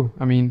know too.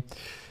 I mean,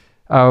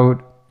 I would,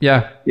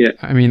 yeah.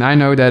 I mean, I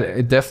know that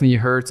it definitely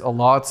hurts a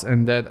lot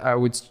and that I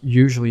would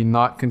usually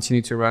not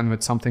continue to run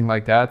with something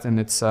like that. And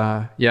it's,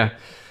 I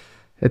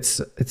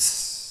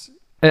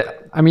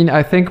mean,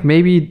 I think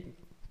maybe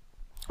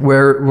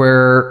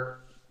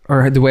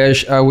or the way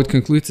I would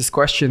conclude this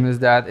question is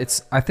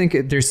that I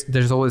think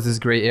there's always this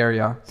gray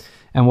area.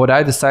 And what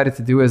I decided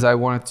to do is I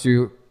wanted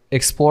to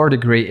explore the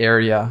gray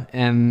area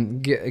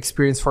and get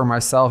experience for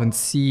myself and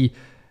see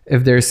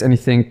if there's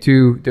anything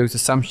to those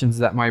assumptions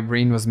that my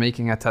brain was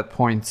making at that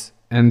point.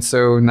 And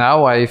so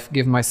now I've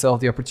given myself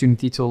the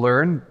opportunity to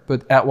learn,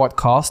 but at what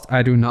cost,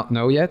 I do not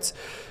know yet.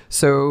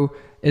 So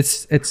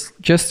it's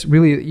just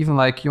really, even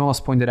like you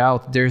almost pointed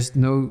out, there's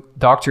no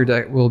doctor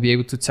that will be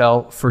able to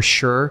tell for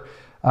sure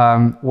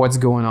what's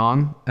going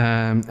on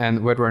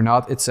and whether or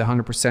not it's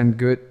 100%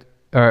 good,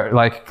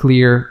 like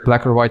clear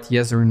black or white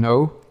yes or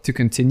no to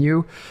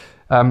continue.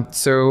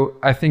 So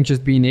I think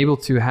just being able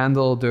to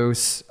handle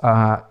those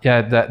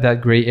that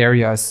gray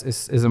areas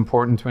is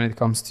important when it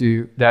comes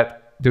to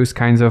those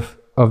kinds of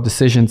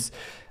decisions.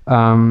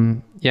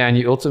 And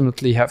you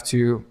ultimately have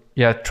to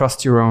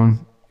trust your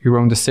own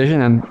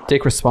decision and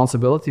take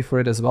responsibility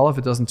for it as well if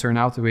it doesn't turn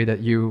out the way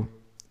that you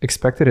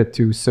expected it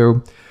to.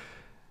 So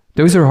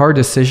those are hard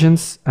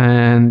decisions,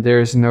 and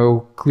there's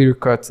no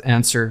clear-cut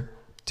answer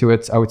to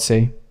it, I would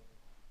say.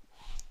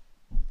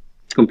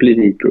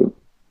 Completely true.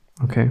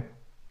 Okay.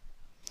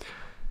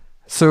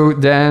 So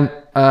then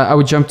I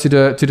would jump to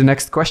the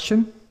next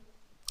question,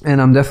 and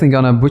I'm definitely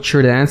gonna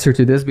butcher the answer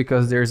to this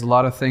because there's a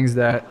lot of things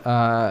that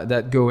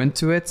go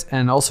into it,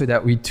 and also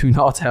that we do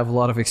not have a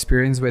lot of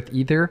experience with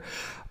either.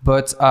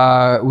 But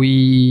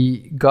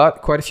we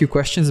got quite a few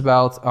questions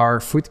about our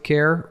foot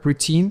care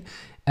routine,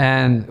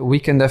 and we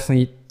can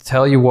definitely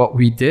tell you what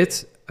we did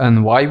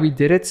and why we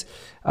did it.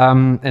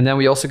 And then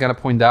we also got to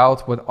point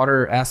out what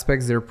other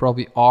aspects there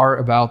probably are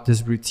about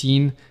this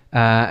routine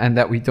and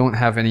that we don't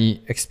have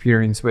any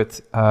experience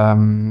with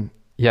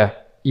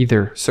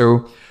either.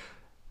 So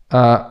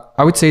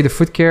I would say the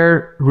foot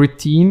care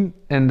routine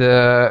and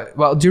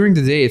during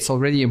the day, it's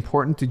already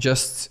important to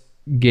just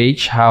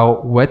gauge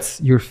how wet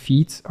your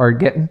feet are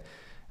getting.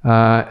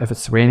 If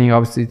it's raining,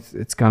 obviously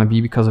it's gonna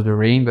be because of the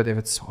rain, but if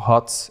it's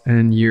hot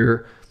and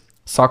your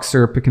socks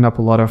are picking up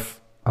a lot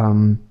of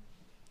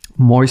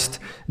moist,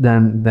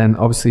 then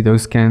obviously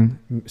those can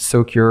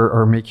soak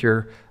or make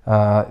your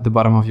the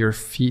bottom of your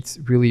feet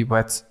really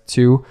wet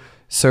too.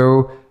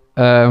 So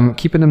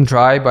keeping them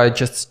dry by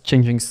just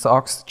changing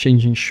socks,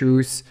 changing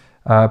shoes,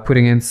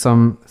 putting on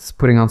some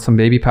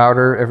baby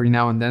powder every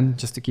now and then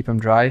just to keep them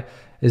dry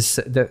is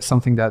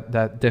something that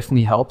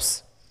definitely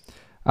helps.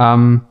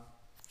 And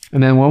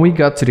then when we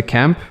got to the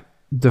camp,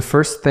 the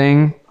first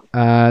thing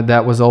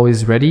that was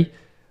always ready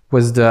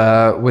was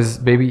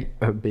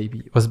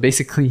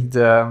basically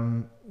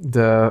the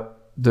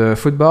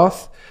foot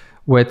bath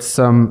with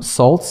some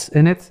salts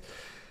in it.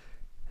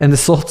 And the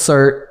salts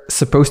are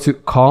supposed to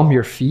calm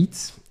your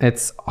feet.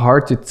 It's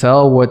hard to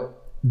tell what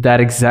that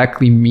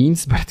exactly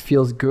means, but it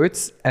feels good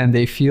and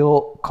they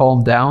feel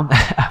calmed down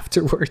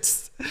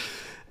afterwards.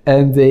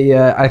 And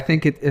I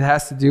think it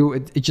has to do,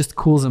 it just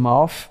cools them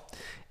off.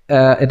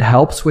 It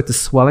helps with the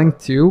swelling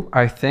too,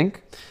 I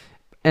think.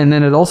 And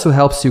then it also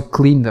helps you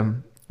clean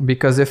them.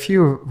 Because if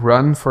you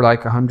run for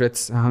like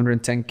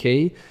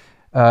 110K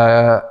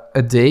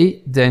a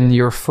day, then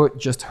your foot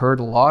just hurt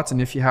a lot.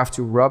 And if you have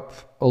to rub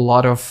a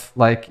lot of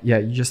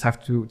you just have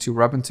to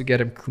rub them to get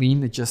them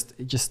clean, it just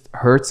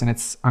hurts and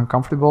it's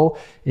uncomfortable.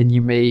 And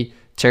you may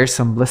tear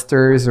some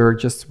blisters or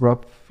just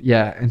rub,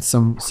 and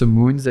some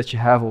wounds that you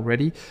have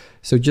already.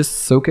 So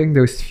just soaking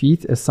those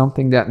feet is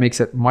something that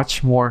makes it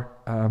much more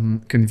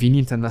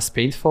convenient and less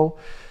painful.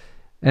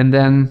 And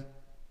then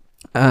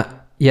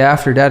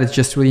after that, it's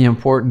just really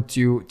important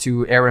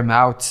to air them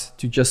out,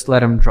 to just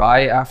let them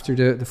dry after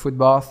the foot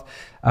bath,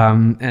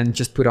 and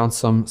just put on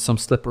some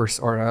slippers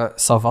or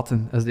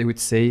salvatten, as they would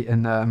say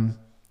in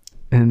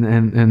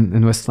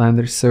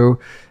Westlanders. So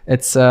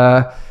it's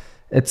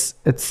that's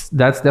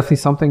definitely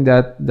something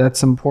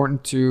that's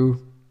important to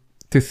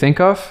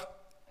think of.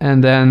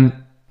 And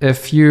then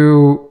if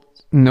you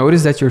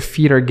notice that your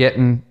feet are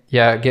getting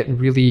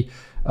really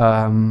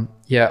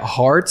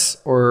hard,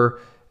 or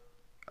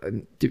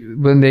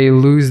when they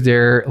lose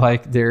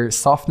their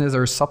softness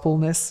or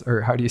suppleness,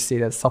 or how do you say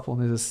that?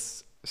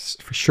 Suppleness is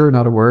for sure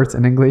not a word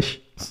in English,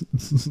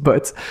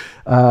 but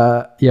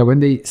when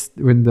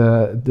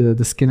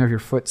the skin of your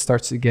foot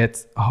starts to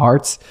get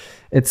hard,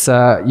 it's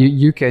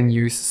you can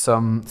use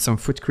some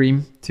foot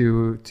cream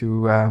to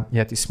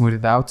smooth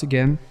it out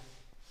again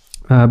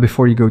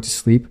before you go to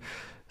sleep.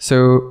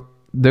 So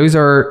those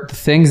are the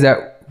things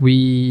that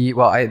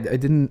I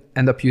didn't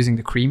end up using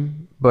the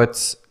cream,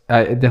 but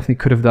I definitely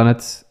could have done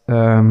it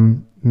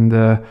in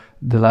the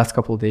last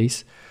couple of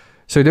days.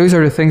 So those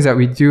are the things that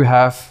we do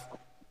have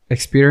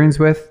experience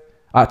with,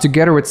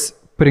 together with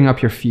putting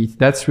up your feet.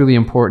 That's really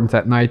important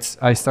at night.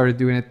 I started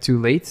doing it too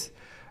late,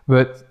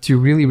 but to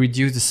really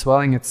reduce the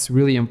swelling, it's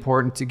really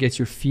important to get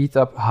your feet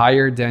up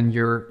higher than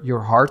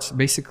your heart,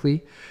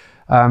 basically,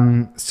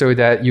 so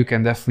that you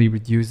can definitely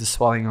reduce the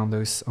swelling on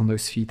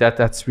those feet.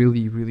 That's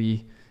really,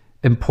 really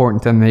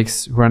important and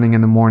makes running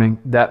in the morning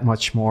that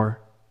much more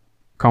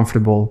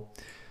comfortable.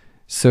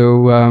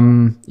 So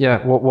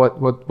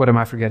what am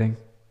I forgetting?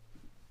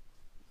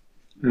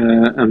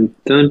 I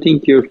don't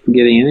think you're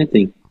forgetting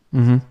anything.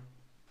 Mm-hmm.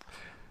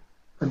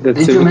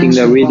 That's everything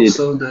that we did.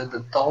 Also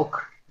the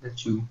talk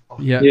that you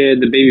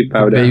the baby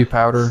powder. The baby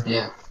powder.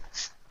 Yeah.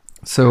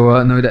 So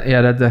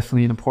that's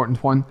definitely an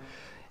important one.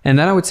 And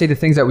then I would say the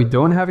things that we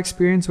don't have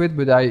experience with,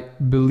 but I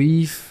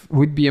believe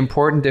would be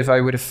important if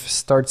I would have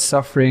started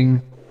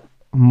suffering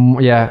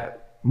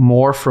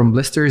more from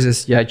blisters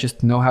is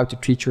just know how to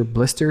treat your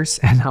blisters.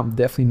 And I'm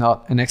definitely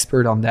not an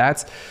expert on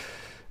that.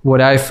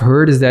 What I've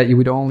heard is that you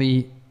would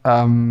only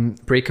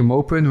break them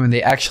open when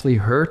they actually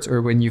hurt,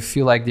 or when you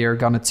feel like they're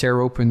gonna tear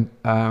open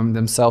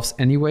themselves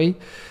anyway.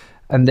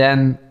 And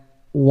then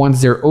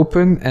once they're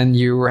open and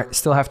you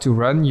still have to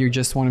run, you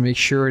just want to make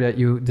sure that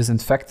you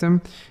disinfect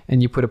them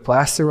and you put a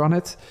plaster on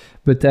it.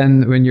 But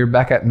then when you're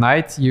back at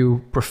night,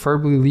 you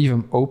preferably leave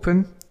them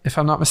open, if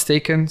I'm not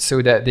mistaken,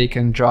 so that they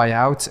can dry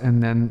out,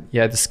 and then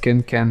the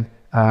skin can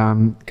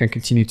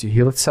continue to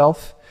heal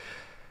itself.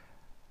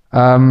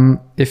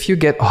 If you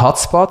get hot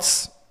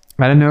spots,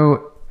 I don't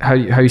know how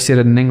you say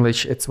that in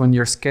English. It's when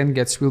your skin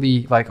gets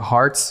really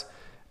hard. It's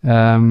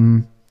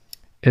in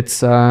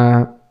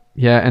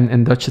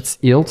Dutch it's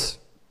eelt.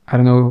 I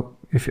don't know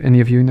if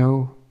any of you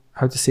know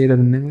how to say that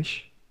in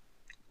English.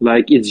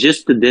 It's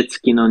just the dead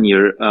skin on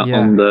your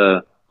on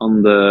the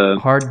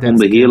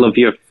heel of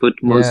your foot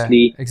mostly.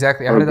 Yeah,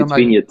 exactly. I or had it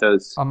between your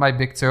toes. On my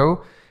big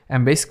toe,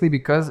 and basically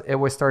because it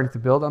was starting to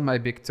build on my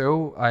big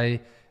toe,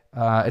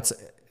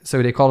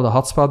 so they call it a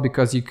hot spot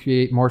because you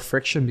create more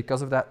friction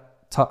because of that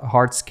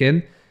hard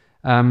skin,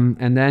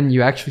 and then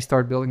you actually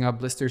start building up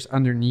blisters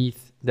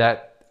underneath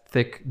that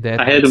thick dead.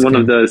 I had skin. one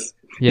of those.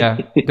 Yeah,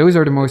 those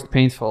are the most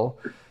painful,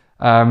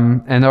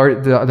 and are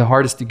the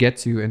hardest to get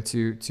to and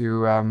to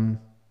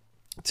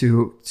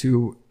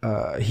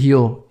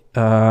heal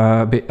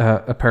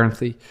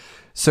apparently.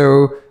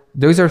 So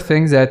those are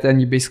things that then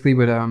you basically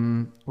would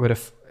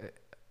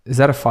is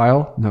that a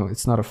file? No,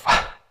 it's not a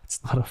file.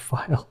 It's not a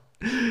file.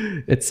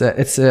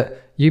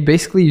 You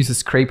basically use a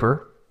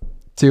scraper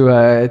to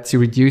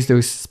reduce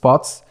those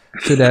spots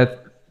so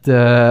that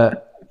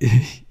the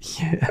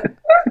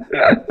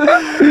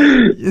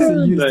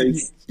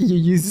Nice. you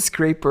use the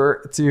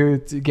scraper to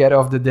get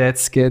off the dead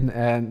skin,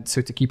 and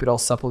so to keep it all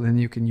supple, and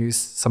you can use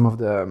some of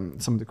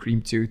the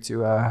cream too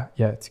to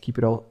keep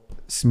it all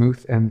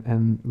smooth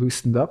and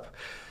loosened up.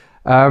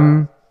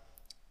 And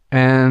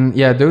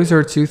yeah, those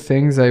are two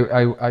things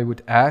I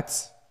would add.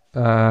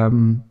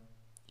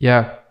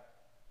 Yeah,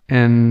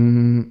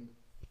 and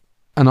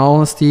in all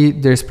honesty,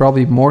 there's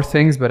probably more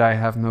things, but I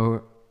have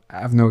no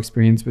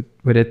experience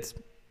with it.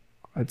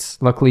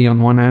 It's luckily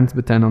on one end,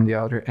 but then on the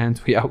other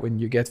end, yeah, when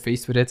you get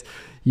faced with it,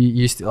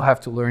 you still have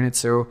to learn it.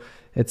 So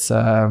it's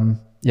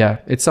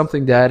it's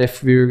something that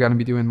if we're gonna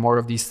be doing more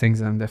of these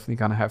things, I'm definitely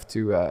gonna have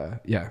to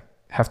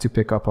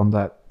pick up on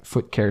that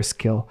foot care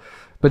skill.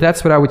 But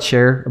that's what I would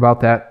share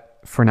about that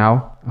for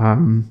now.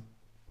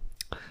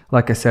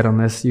 Like I said on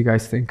this, you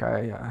guys think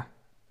I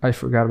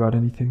forgot about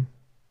anything?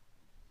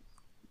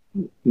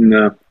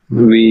 No,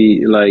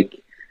 we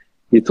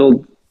you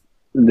told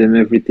them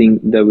everything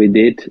that we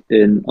did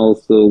and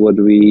also what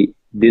we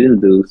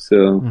didn't do.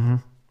 So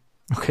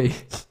okay.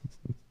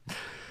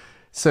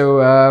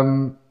 So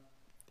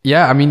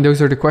yeah, I mean,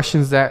 those are the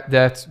questions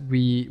that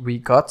we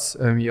got.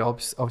 We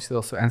obviously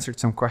also answered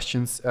some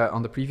questions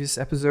on the previous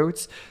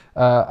episodes.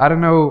 I don't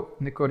know,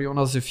 Nico,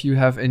 Jonas, if you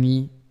have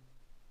any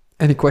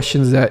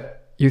questions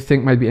that you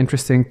think might be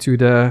interesting to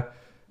the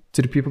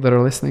people that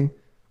are listening.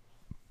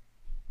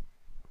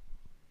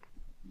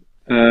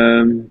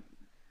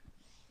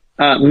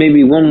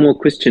 Maybe one more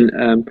question.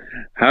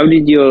 How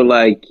did your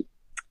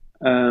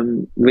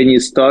when you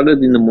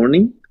started in the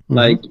morning,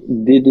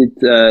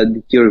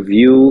 did your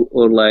view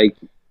or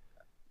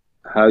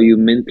how you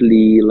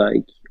mentally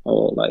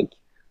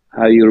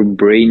how your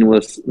brain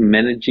was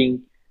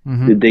managing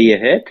the day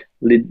ahead?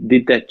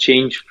 Did that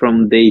change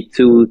from day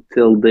 2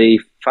 till day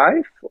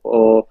 5,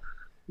 or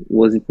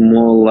was it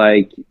more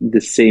like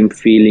the same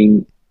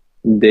feeling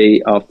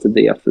day after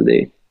day after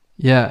day?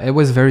 Yeah, it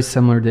was very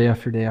similar day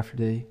after day after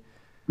day.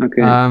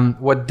 Okay.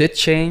 What did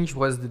change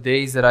was the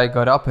days that I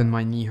got up and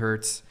my knee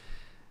hurts.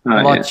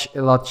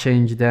 A lot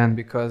changed then,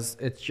 because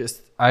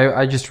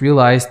I just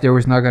realized there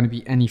was not going to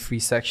be any free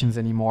sections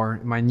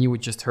anymore. My knee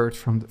would just hurt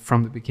from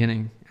the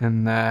beginning,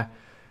 and that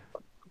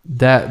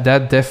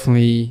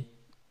definitely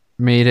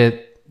made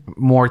it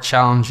more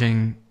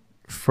challenging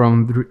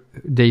from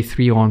day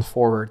 3 on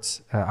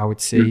forwards. I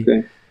would say.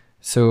 Okay.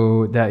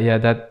 So that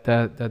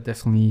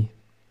definitely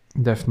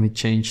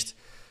changed.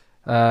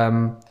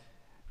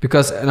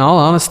 Because in all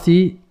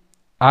honesty,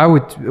 I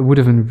would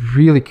have been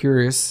really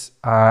curious,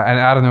 and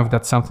I don't know if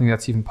that's something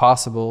that's even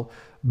possible,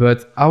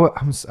 but I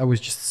was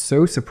just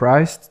so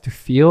surprised to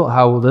feel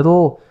how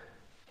little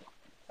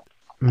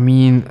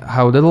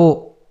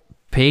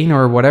pain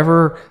or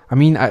whatever. I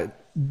mean,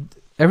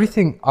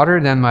 everything other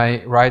than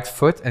my right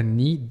foot and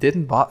knee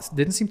didn't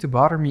seem to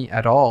bother me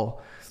at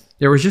all.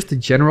 There was just a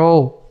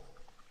general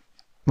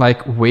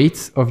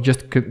weight of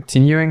just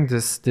continuing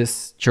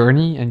this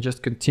journey and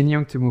just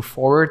continuing to move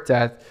forward,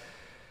 that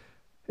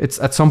it's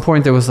at some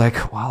point it was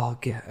like, wow,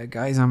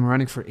 guys, I'm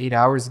running for 8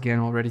 hours again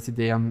already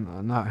today. I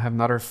have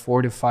another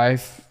 4 to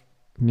 5,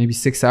 maybe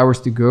 6 hours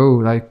to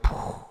go.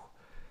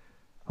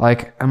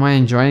 Am I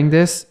enjoying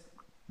this?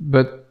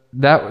 But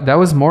that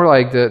was more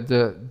like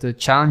the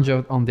challenge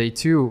on day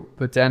 2,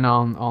 but then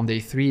on day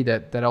 3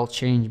 that all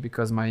changed,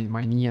 because my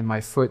knee and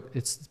my foot,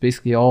 it's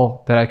basically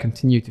all that I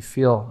continue to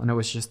feel, and it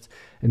was just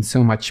in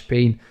so much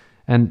pain.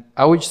 And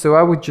I would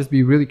just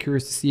be really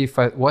curious to see if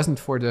it wasn't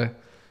for the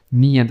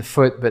knee and the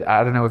foot, but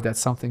I don't know if that's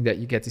something that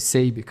you get to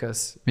say,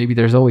 because maybe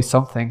there's always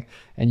something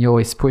and you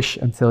always push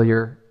until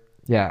you're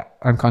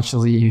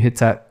unconsciously you hit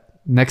that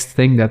next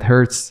thing that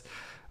hurts.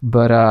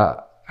 But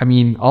I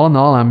mean, all in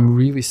all, I'm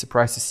really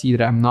surprised to see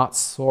that I'm not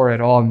sore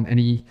at all in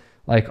any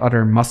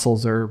other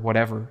muscles or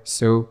whatever.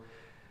 So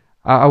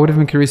I would have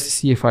been curious to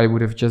see if I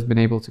would have just been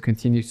able to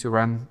continue to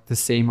run the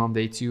same on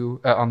day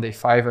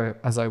 5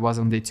 as I was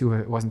on day 2 if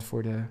it wasn't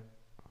for the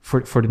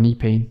knee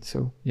pain.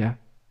 So yeah,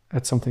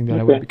 that's something that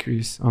I would be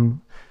curious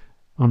on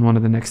one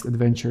of the next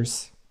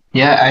adventures.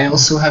 Yeah, I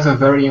also have a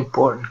very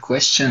important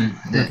question.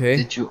 Okay.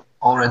 Did you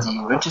already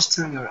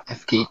register your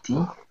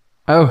FKT?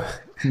 Oh,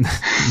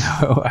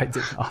 no, I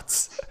did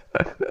not.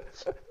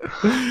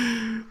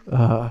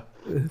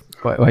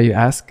 Why you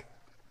ask?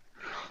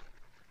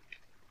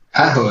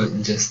 I was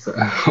just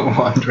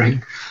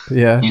wondering.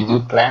 Yeah. You do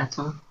plan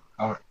to?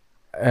 Or?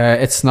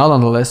 It's not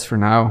on the list for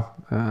now.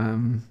 I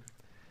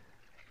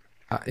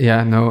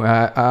don't know.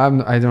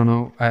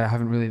 I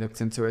haven't really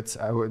looked into it.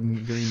 I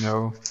wouldn't really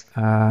know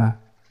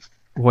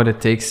what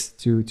it takes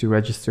to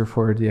register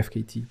for the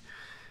FKT.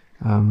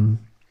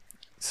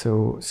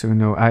 So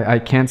no, I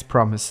can't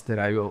promise that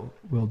I will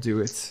do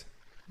it.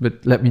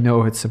 But let me know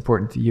if it's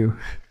important to you.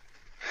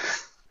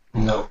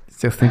 No.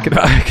 Still thinking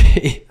about it.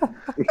 Okay.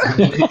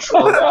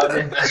 neutral about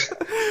it.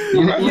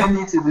 You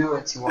need to do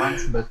what you want,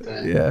 but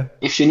Yeah.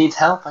 if you need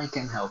help, I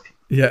can help you.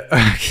 Yeah.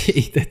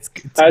 Okay, that's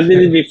good. I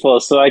did it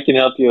before, so I can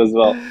help you as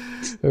well.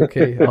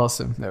 Okay,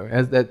 awesome. No,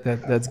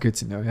 that's good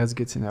to know. That's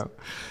good to know.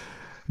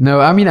 No,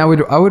 I mean, I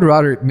would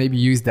rather maybe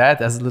use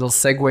that as a little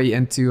segue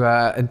into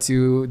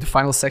the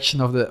final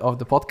section of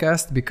the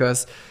podcast,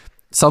 because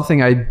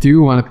something I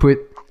do want to put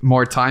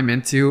more time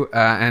into,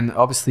 and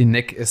obviously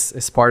Nick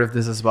is part of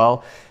this as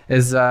well,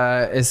 is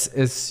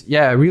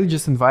really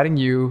just inviting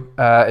you,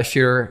 if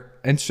you're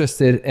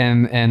interested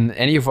in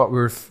any of what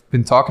we've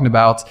been talking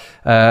about,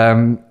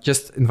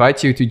 just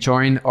invite you to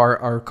join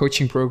our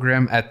coaching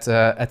program at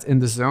In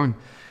the Zone.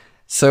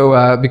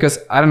 So because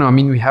I don't know, I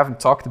mean, we haven't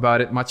talked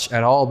about it much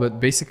at all, but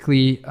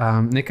basically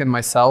Nick and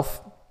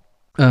myself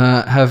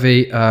have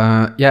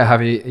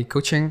a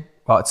coaching.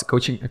 Well, it's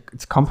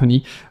a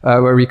company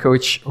where we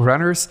coach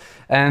runners,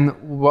 and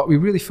what we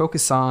really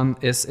focus on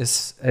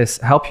is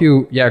help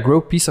you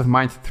grow peace of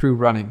mind through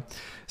running.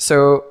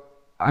 So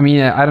I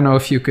mean, I don't know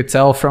if you could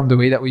tell from the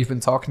way that we've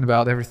been talking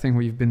about everything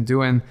we've been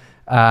doing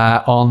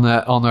on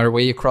our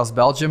way across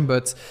Belgium,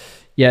 but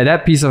yeah,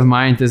 that peace of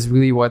mind is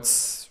really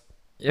what's,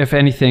 if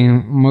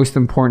anything, most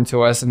important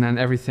to us, and then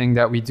everything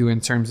that we do in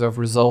terms of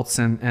results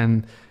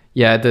and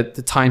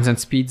the times and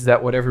speeds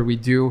that whatever we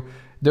do,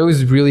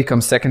 those really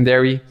come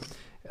secondary.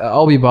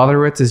 All we bother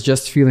with is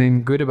just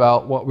feeling good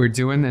about what we're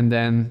doing, and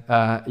then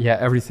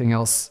everything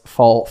else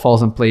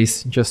falls in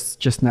place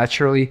just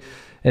naturally.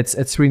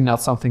 It's really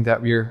not something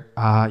that we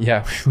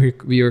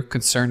are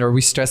concerned or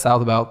we stress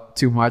out about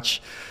too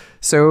much.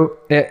 So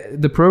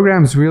the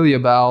program is really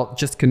about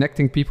just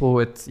connecting people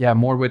with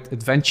more with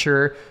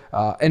adventure,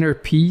 inner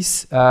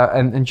peace,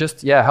 and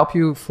just help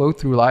you flow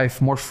through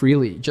life more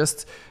freely.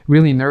 Just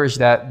really nourish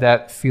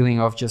that feeling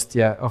of just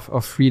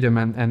of freedom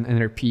and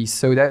inner peace.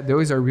 So that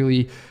those are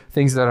really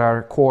things that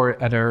are core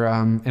at our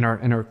in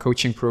our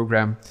coaching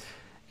program.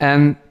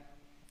 And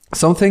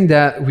something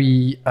that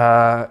we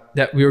are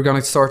going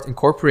to start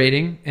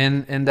incorporating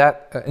in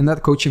that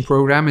coaching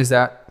program is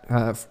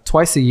that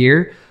twice a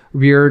year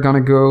we're going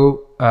to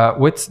go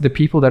with the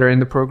people that are in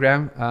the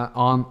program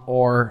on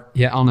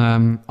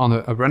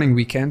a running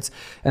weekend.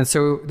 And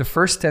so the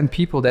first 10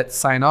 people that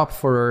sign up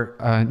for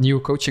a new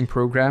coaching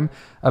program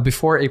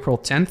before April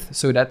 10th,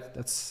 so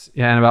that's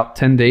in about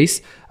 10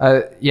 days,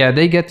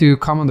 they get to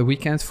come on the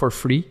weekend for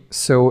free.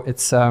 So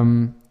it's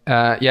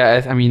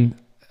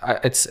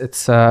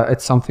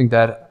it's something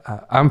that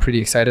I'm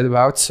pretty excited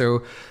about.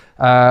 So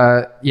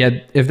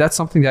if that's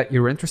something that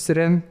you're interested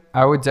in,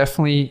 I would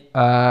definitely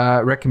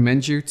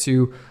recommend you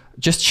to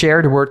just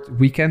share the word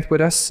weekend with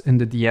us in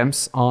the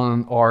DMs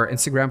on our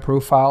Instagram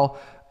profile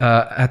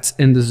at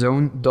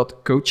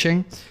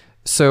inthezone.coaching.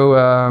 So,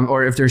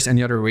 or if there's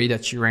any other way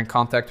that you're in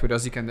contact with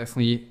us, you can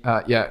definitely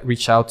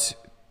reach out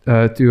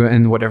to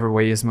in whatever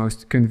way is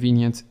most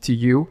convenient to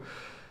you.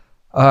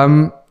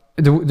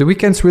 The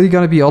weekend's really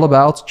going to be all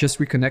about just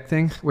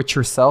reconnecting with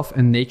yourself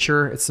and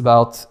nature. It's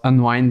about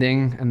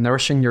unwinding and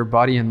nourishing your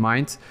body and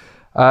mind.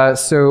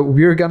 So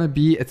we're going to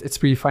be, it's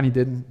pretty funny,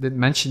 didn't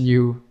mention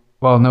you.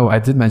 Well, no, I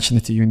did mention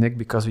it to you, Nick,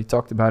 because we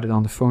talked about it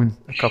on the phone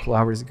a couple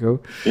hours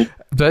ago.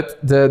 But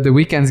the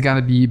weekend's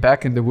going to be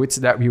back in the woods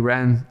that we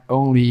ran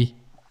only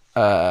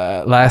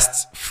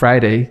last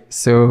Friday.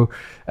 So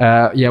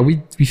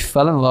we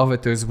fell in love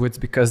with those woods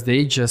because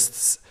they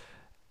just,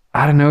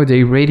 I don't know,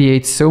 they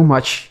radiate so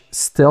much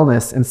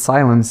stillness and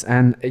silence,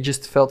 and it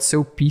just felt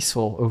so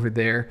peaceful over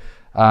there.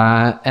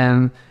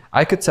 And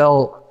I could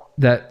tell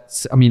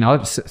that, I mean,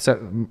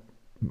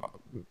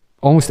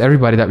 almost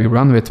everybody that we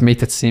run with made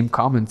that same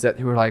comment, that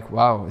they were like,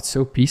 wow, it's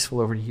so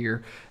peaceful over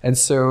here. And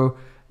so,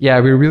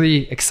 we're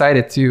really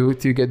excited to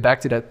get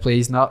back to that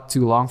place not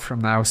too long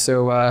from now.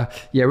 So,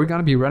 we're going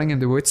to be running in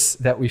the woods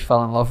that we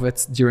fell in love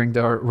with during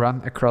the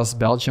run across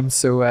Belgium.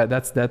 So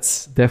that's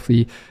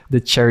definitely the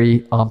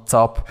cherry on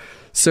top.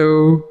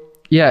 So,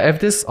 if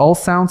this all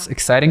sounds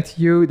exciting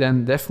to you,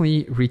 then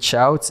definitely reach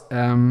out.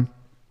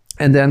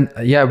 And then,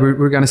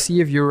 we're going to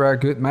see if you're a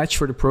good match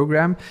for the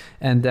program.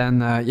 And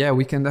then,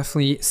 we can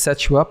definitely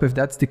set you up if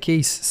that's the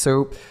case.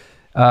 So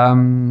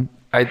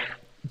I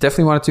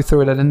definitely wanted to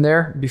throw that in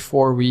there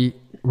before we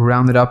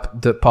rounded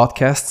up the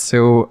podcast.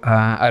 So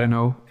I don't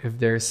know if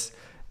there's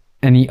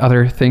any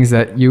other things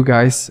that you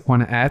guys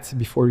want to add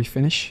before we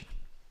finish.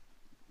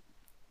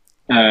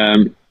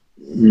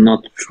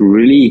 Not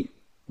really.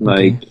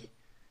 Okay.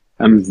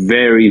 I'm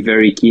very,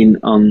 very keen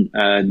on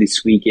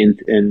this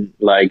weekend and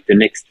like the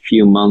next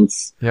few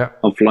months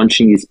of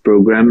launching this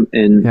program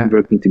and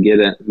working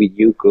together with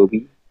you,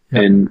 Kobe,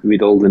 and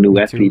with all the new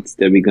athletes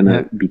that we're going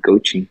to be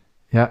coaching.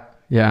 Yeah,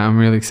 I'm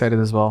really excited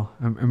as well.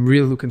 I'm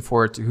really looking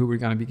forward to who we're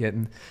going to be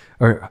getting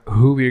or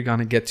who we're going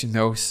to get to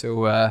know.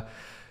 So, I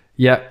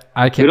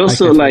can. But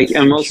also,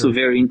 I'm also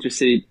very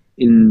interested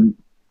in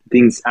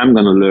things I'm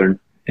going to learn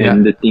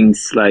and the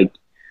things like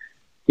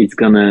it's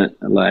going to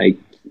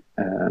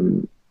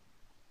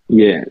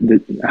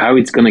how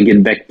it's going to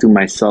get back to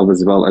myself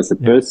as well as a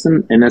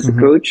person and as a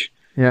coach.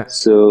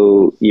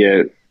 So,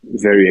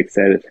 very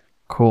excited.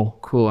 Cool.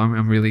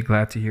 I'm really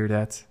glad to hear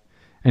that.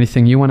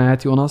 Anything you want to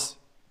add, Jonas?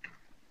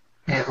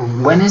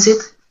 When is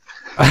it?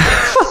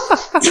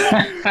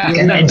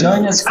 Can I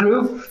join this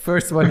group?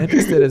 First one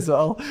interested as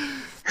well.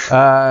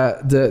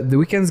 The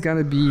weekend's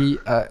gonna be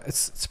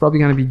it's probably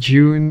gonna be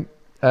June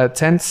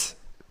 10th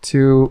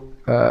to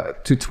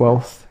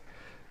 12th.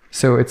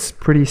 So it's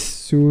pretty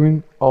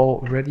soon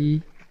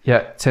already.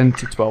 Yeah, 10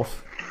 to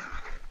 12.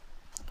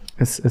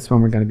 It's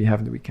when we're gonna be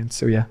having the weekend.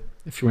 So yeah,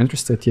 if you're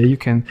interested, you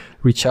can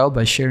reach out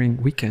by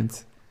sharing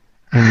weekend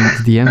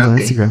and DMs on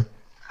Instagram.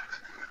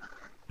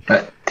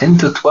 10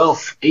 to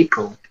 12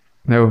 April.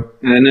 No,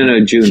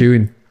 June.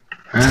 June.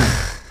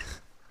 Yeah,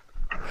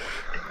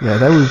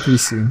 that would be pretty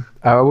soon.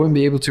 I wouldn't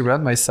be able to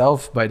run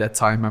myself by that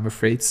time, I'm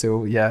afraid.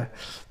 So yeah,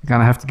 I'm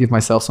gonna have to give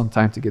myself some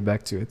time to get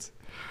back to it.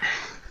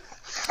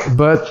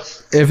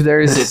 But if there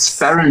is... But it's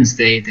Parents'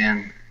 Day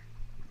then.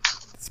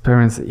 It's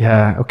Parents' Day.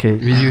 Yeah, okay.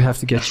 You have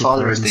to get your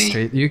Father's parents Day.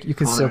 straight. You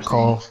can Father's still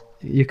call.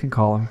 Day. You can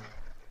call them.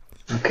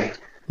 Okay.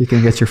 You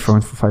can get your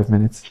phone for 5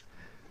 minutes.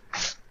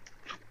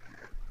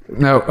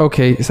 No,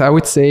 okay. So I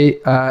would say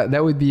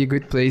that would be a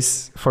good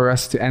place for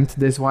us to end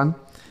this one.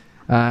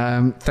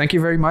 Thank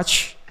you very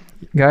much,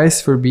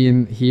 guys, for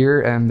being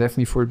here and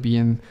definitely for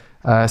being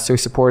so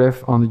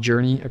supportive on the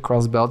journey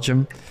across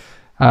Belgium.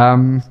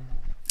 I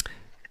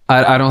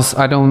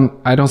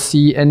don't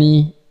see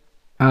any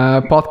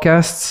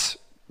podcasts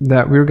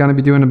that we're gonna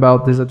be doing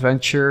about this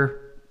adventure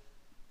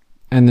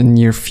in the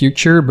near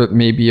future, but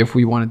maybe if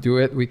we want to do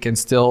it, we can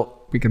still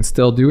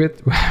do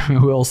it.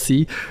 We'll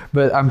see.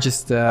 But I'm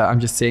just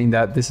saying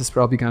that this is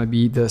probably going to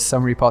be the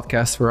summary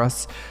podcast for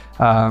us.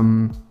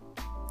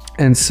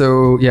 And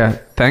so, yeah,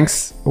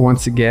 thanks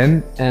once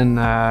again. And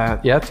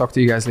yeah, talk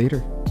to you guys later.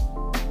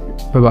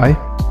 Bye-bye.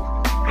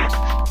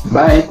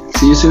 Bye.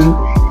 See you soon.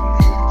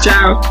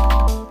 Ciao.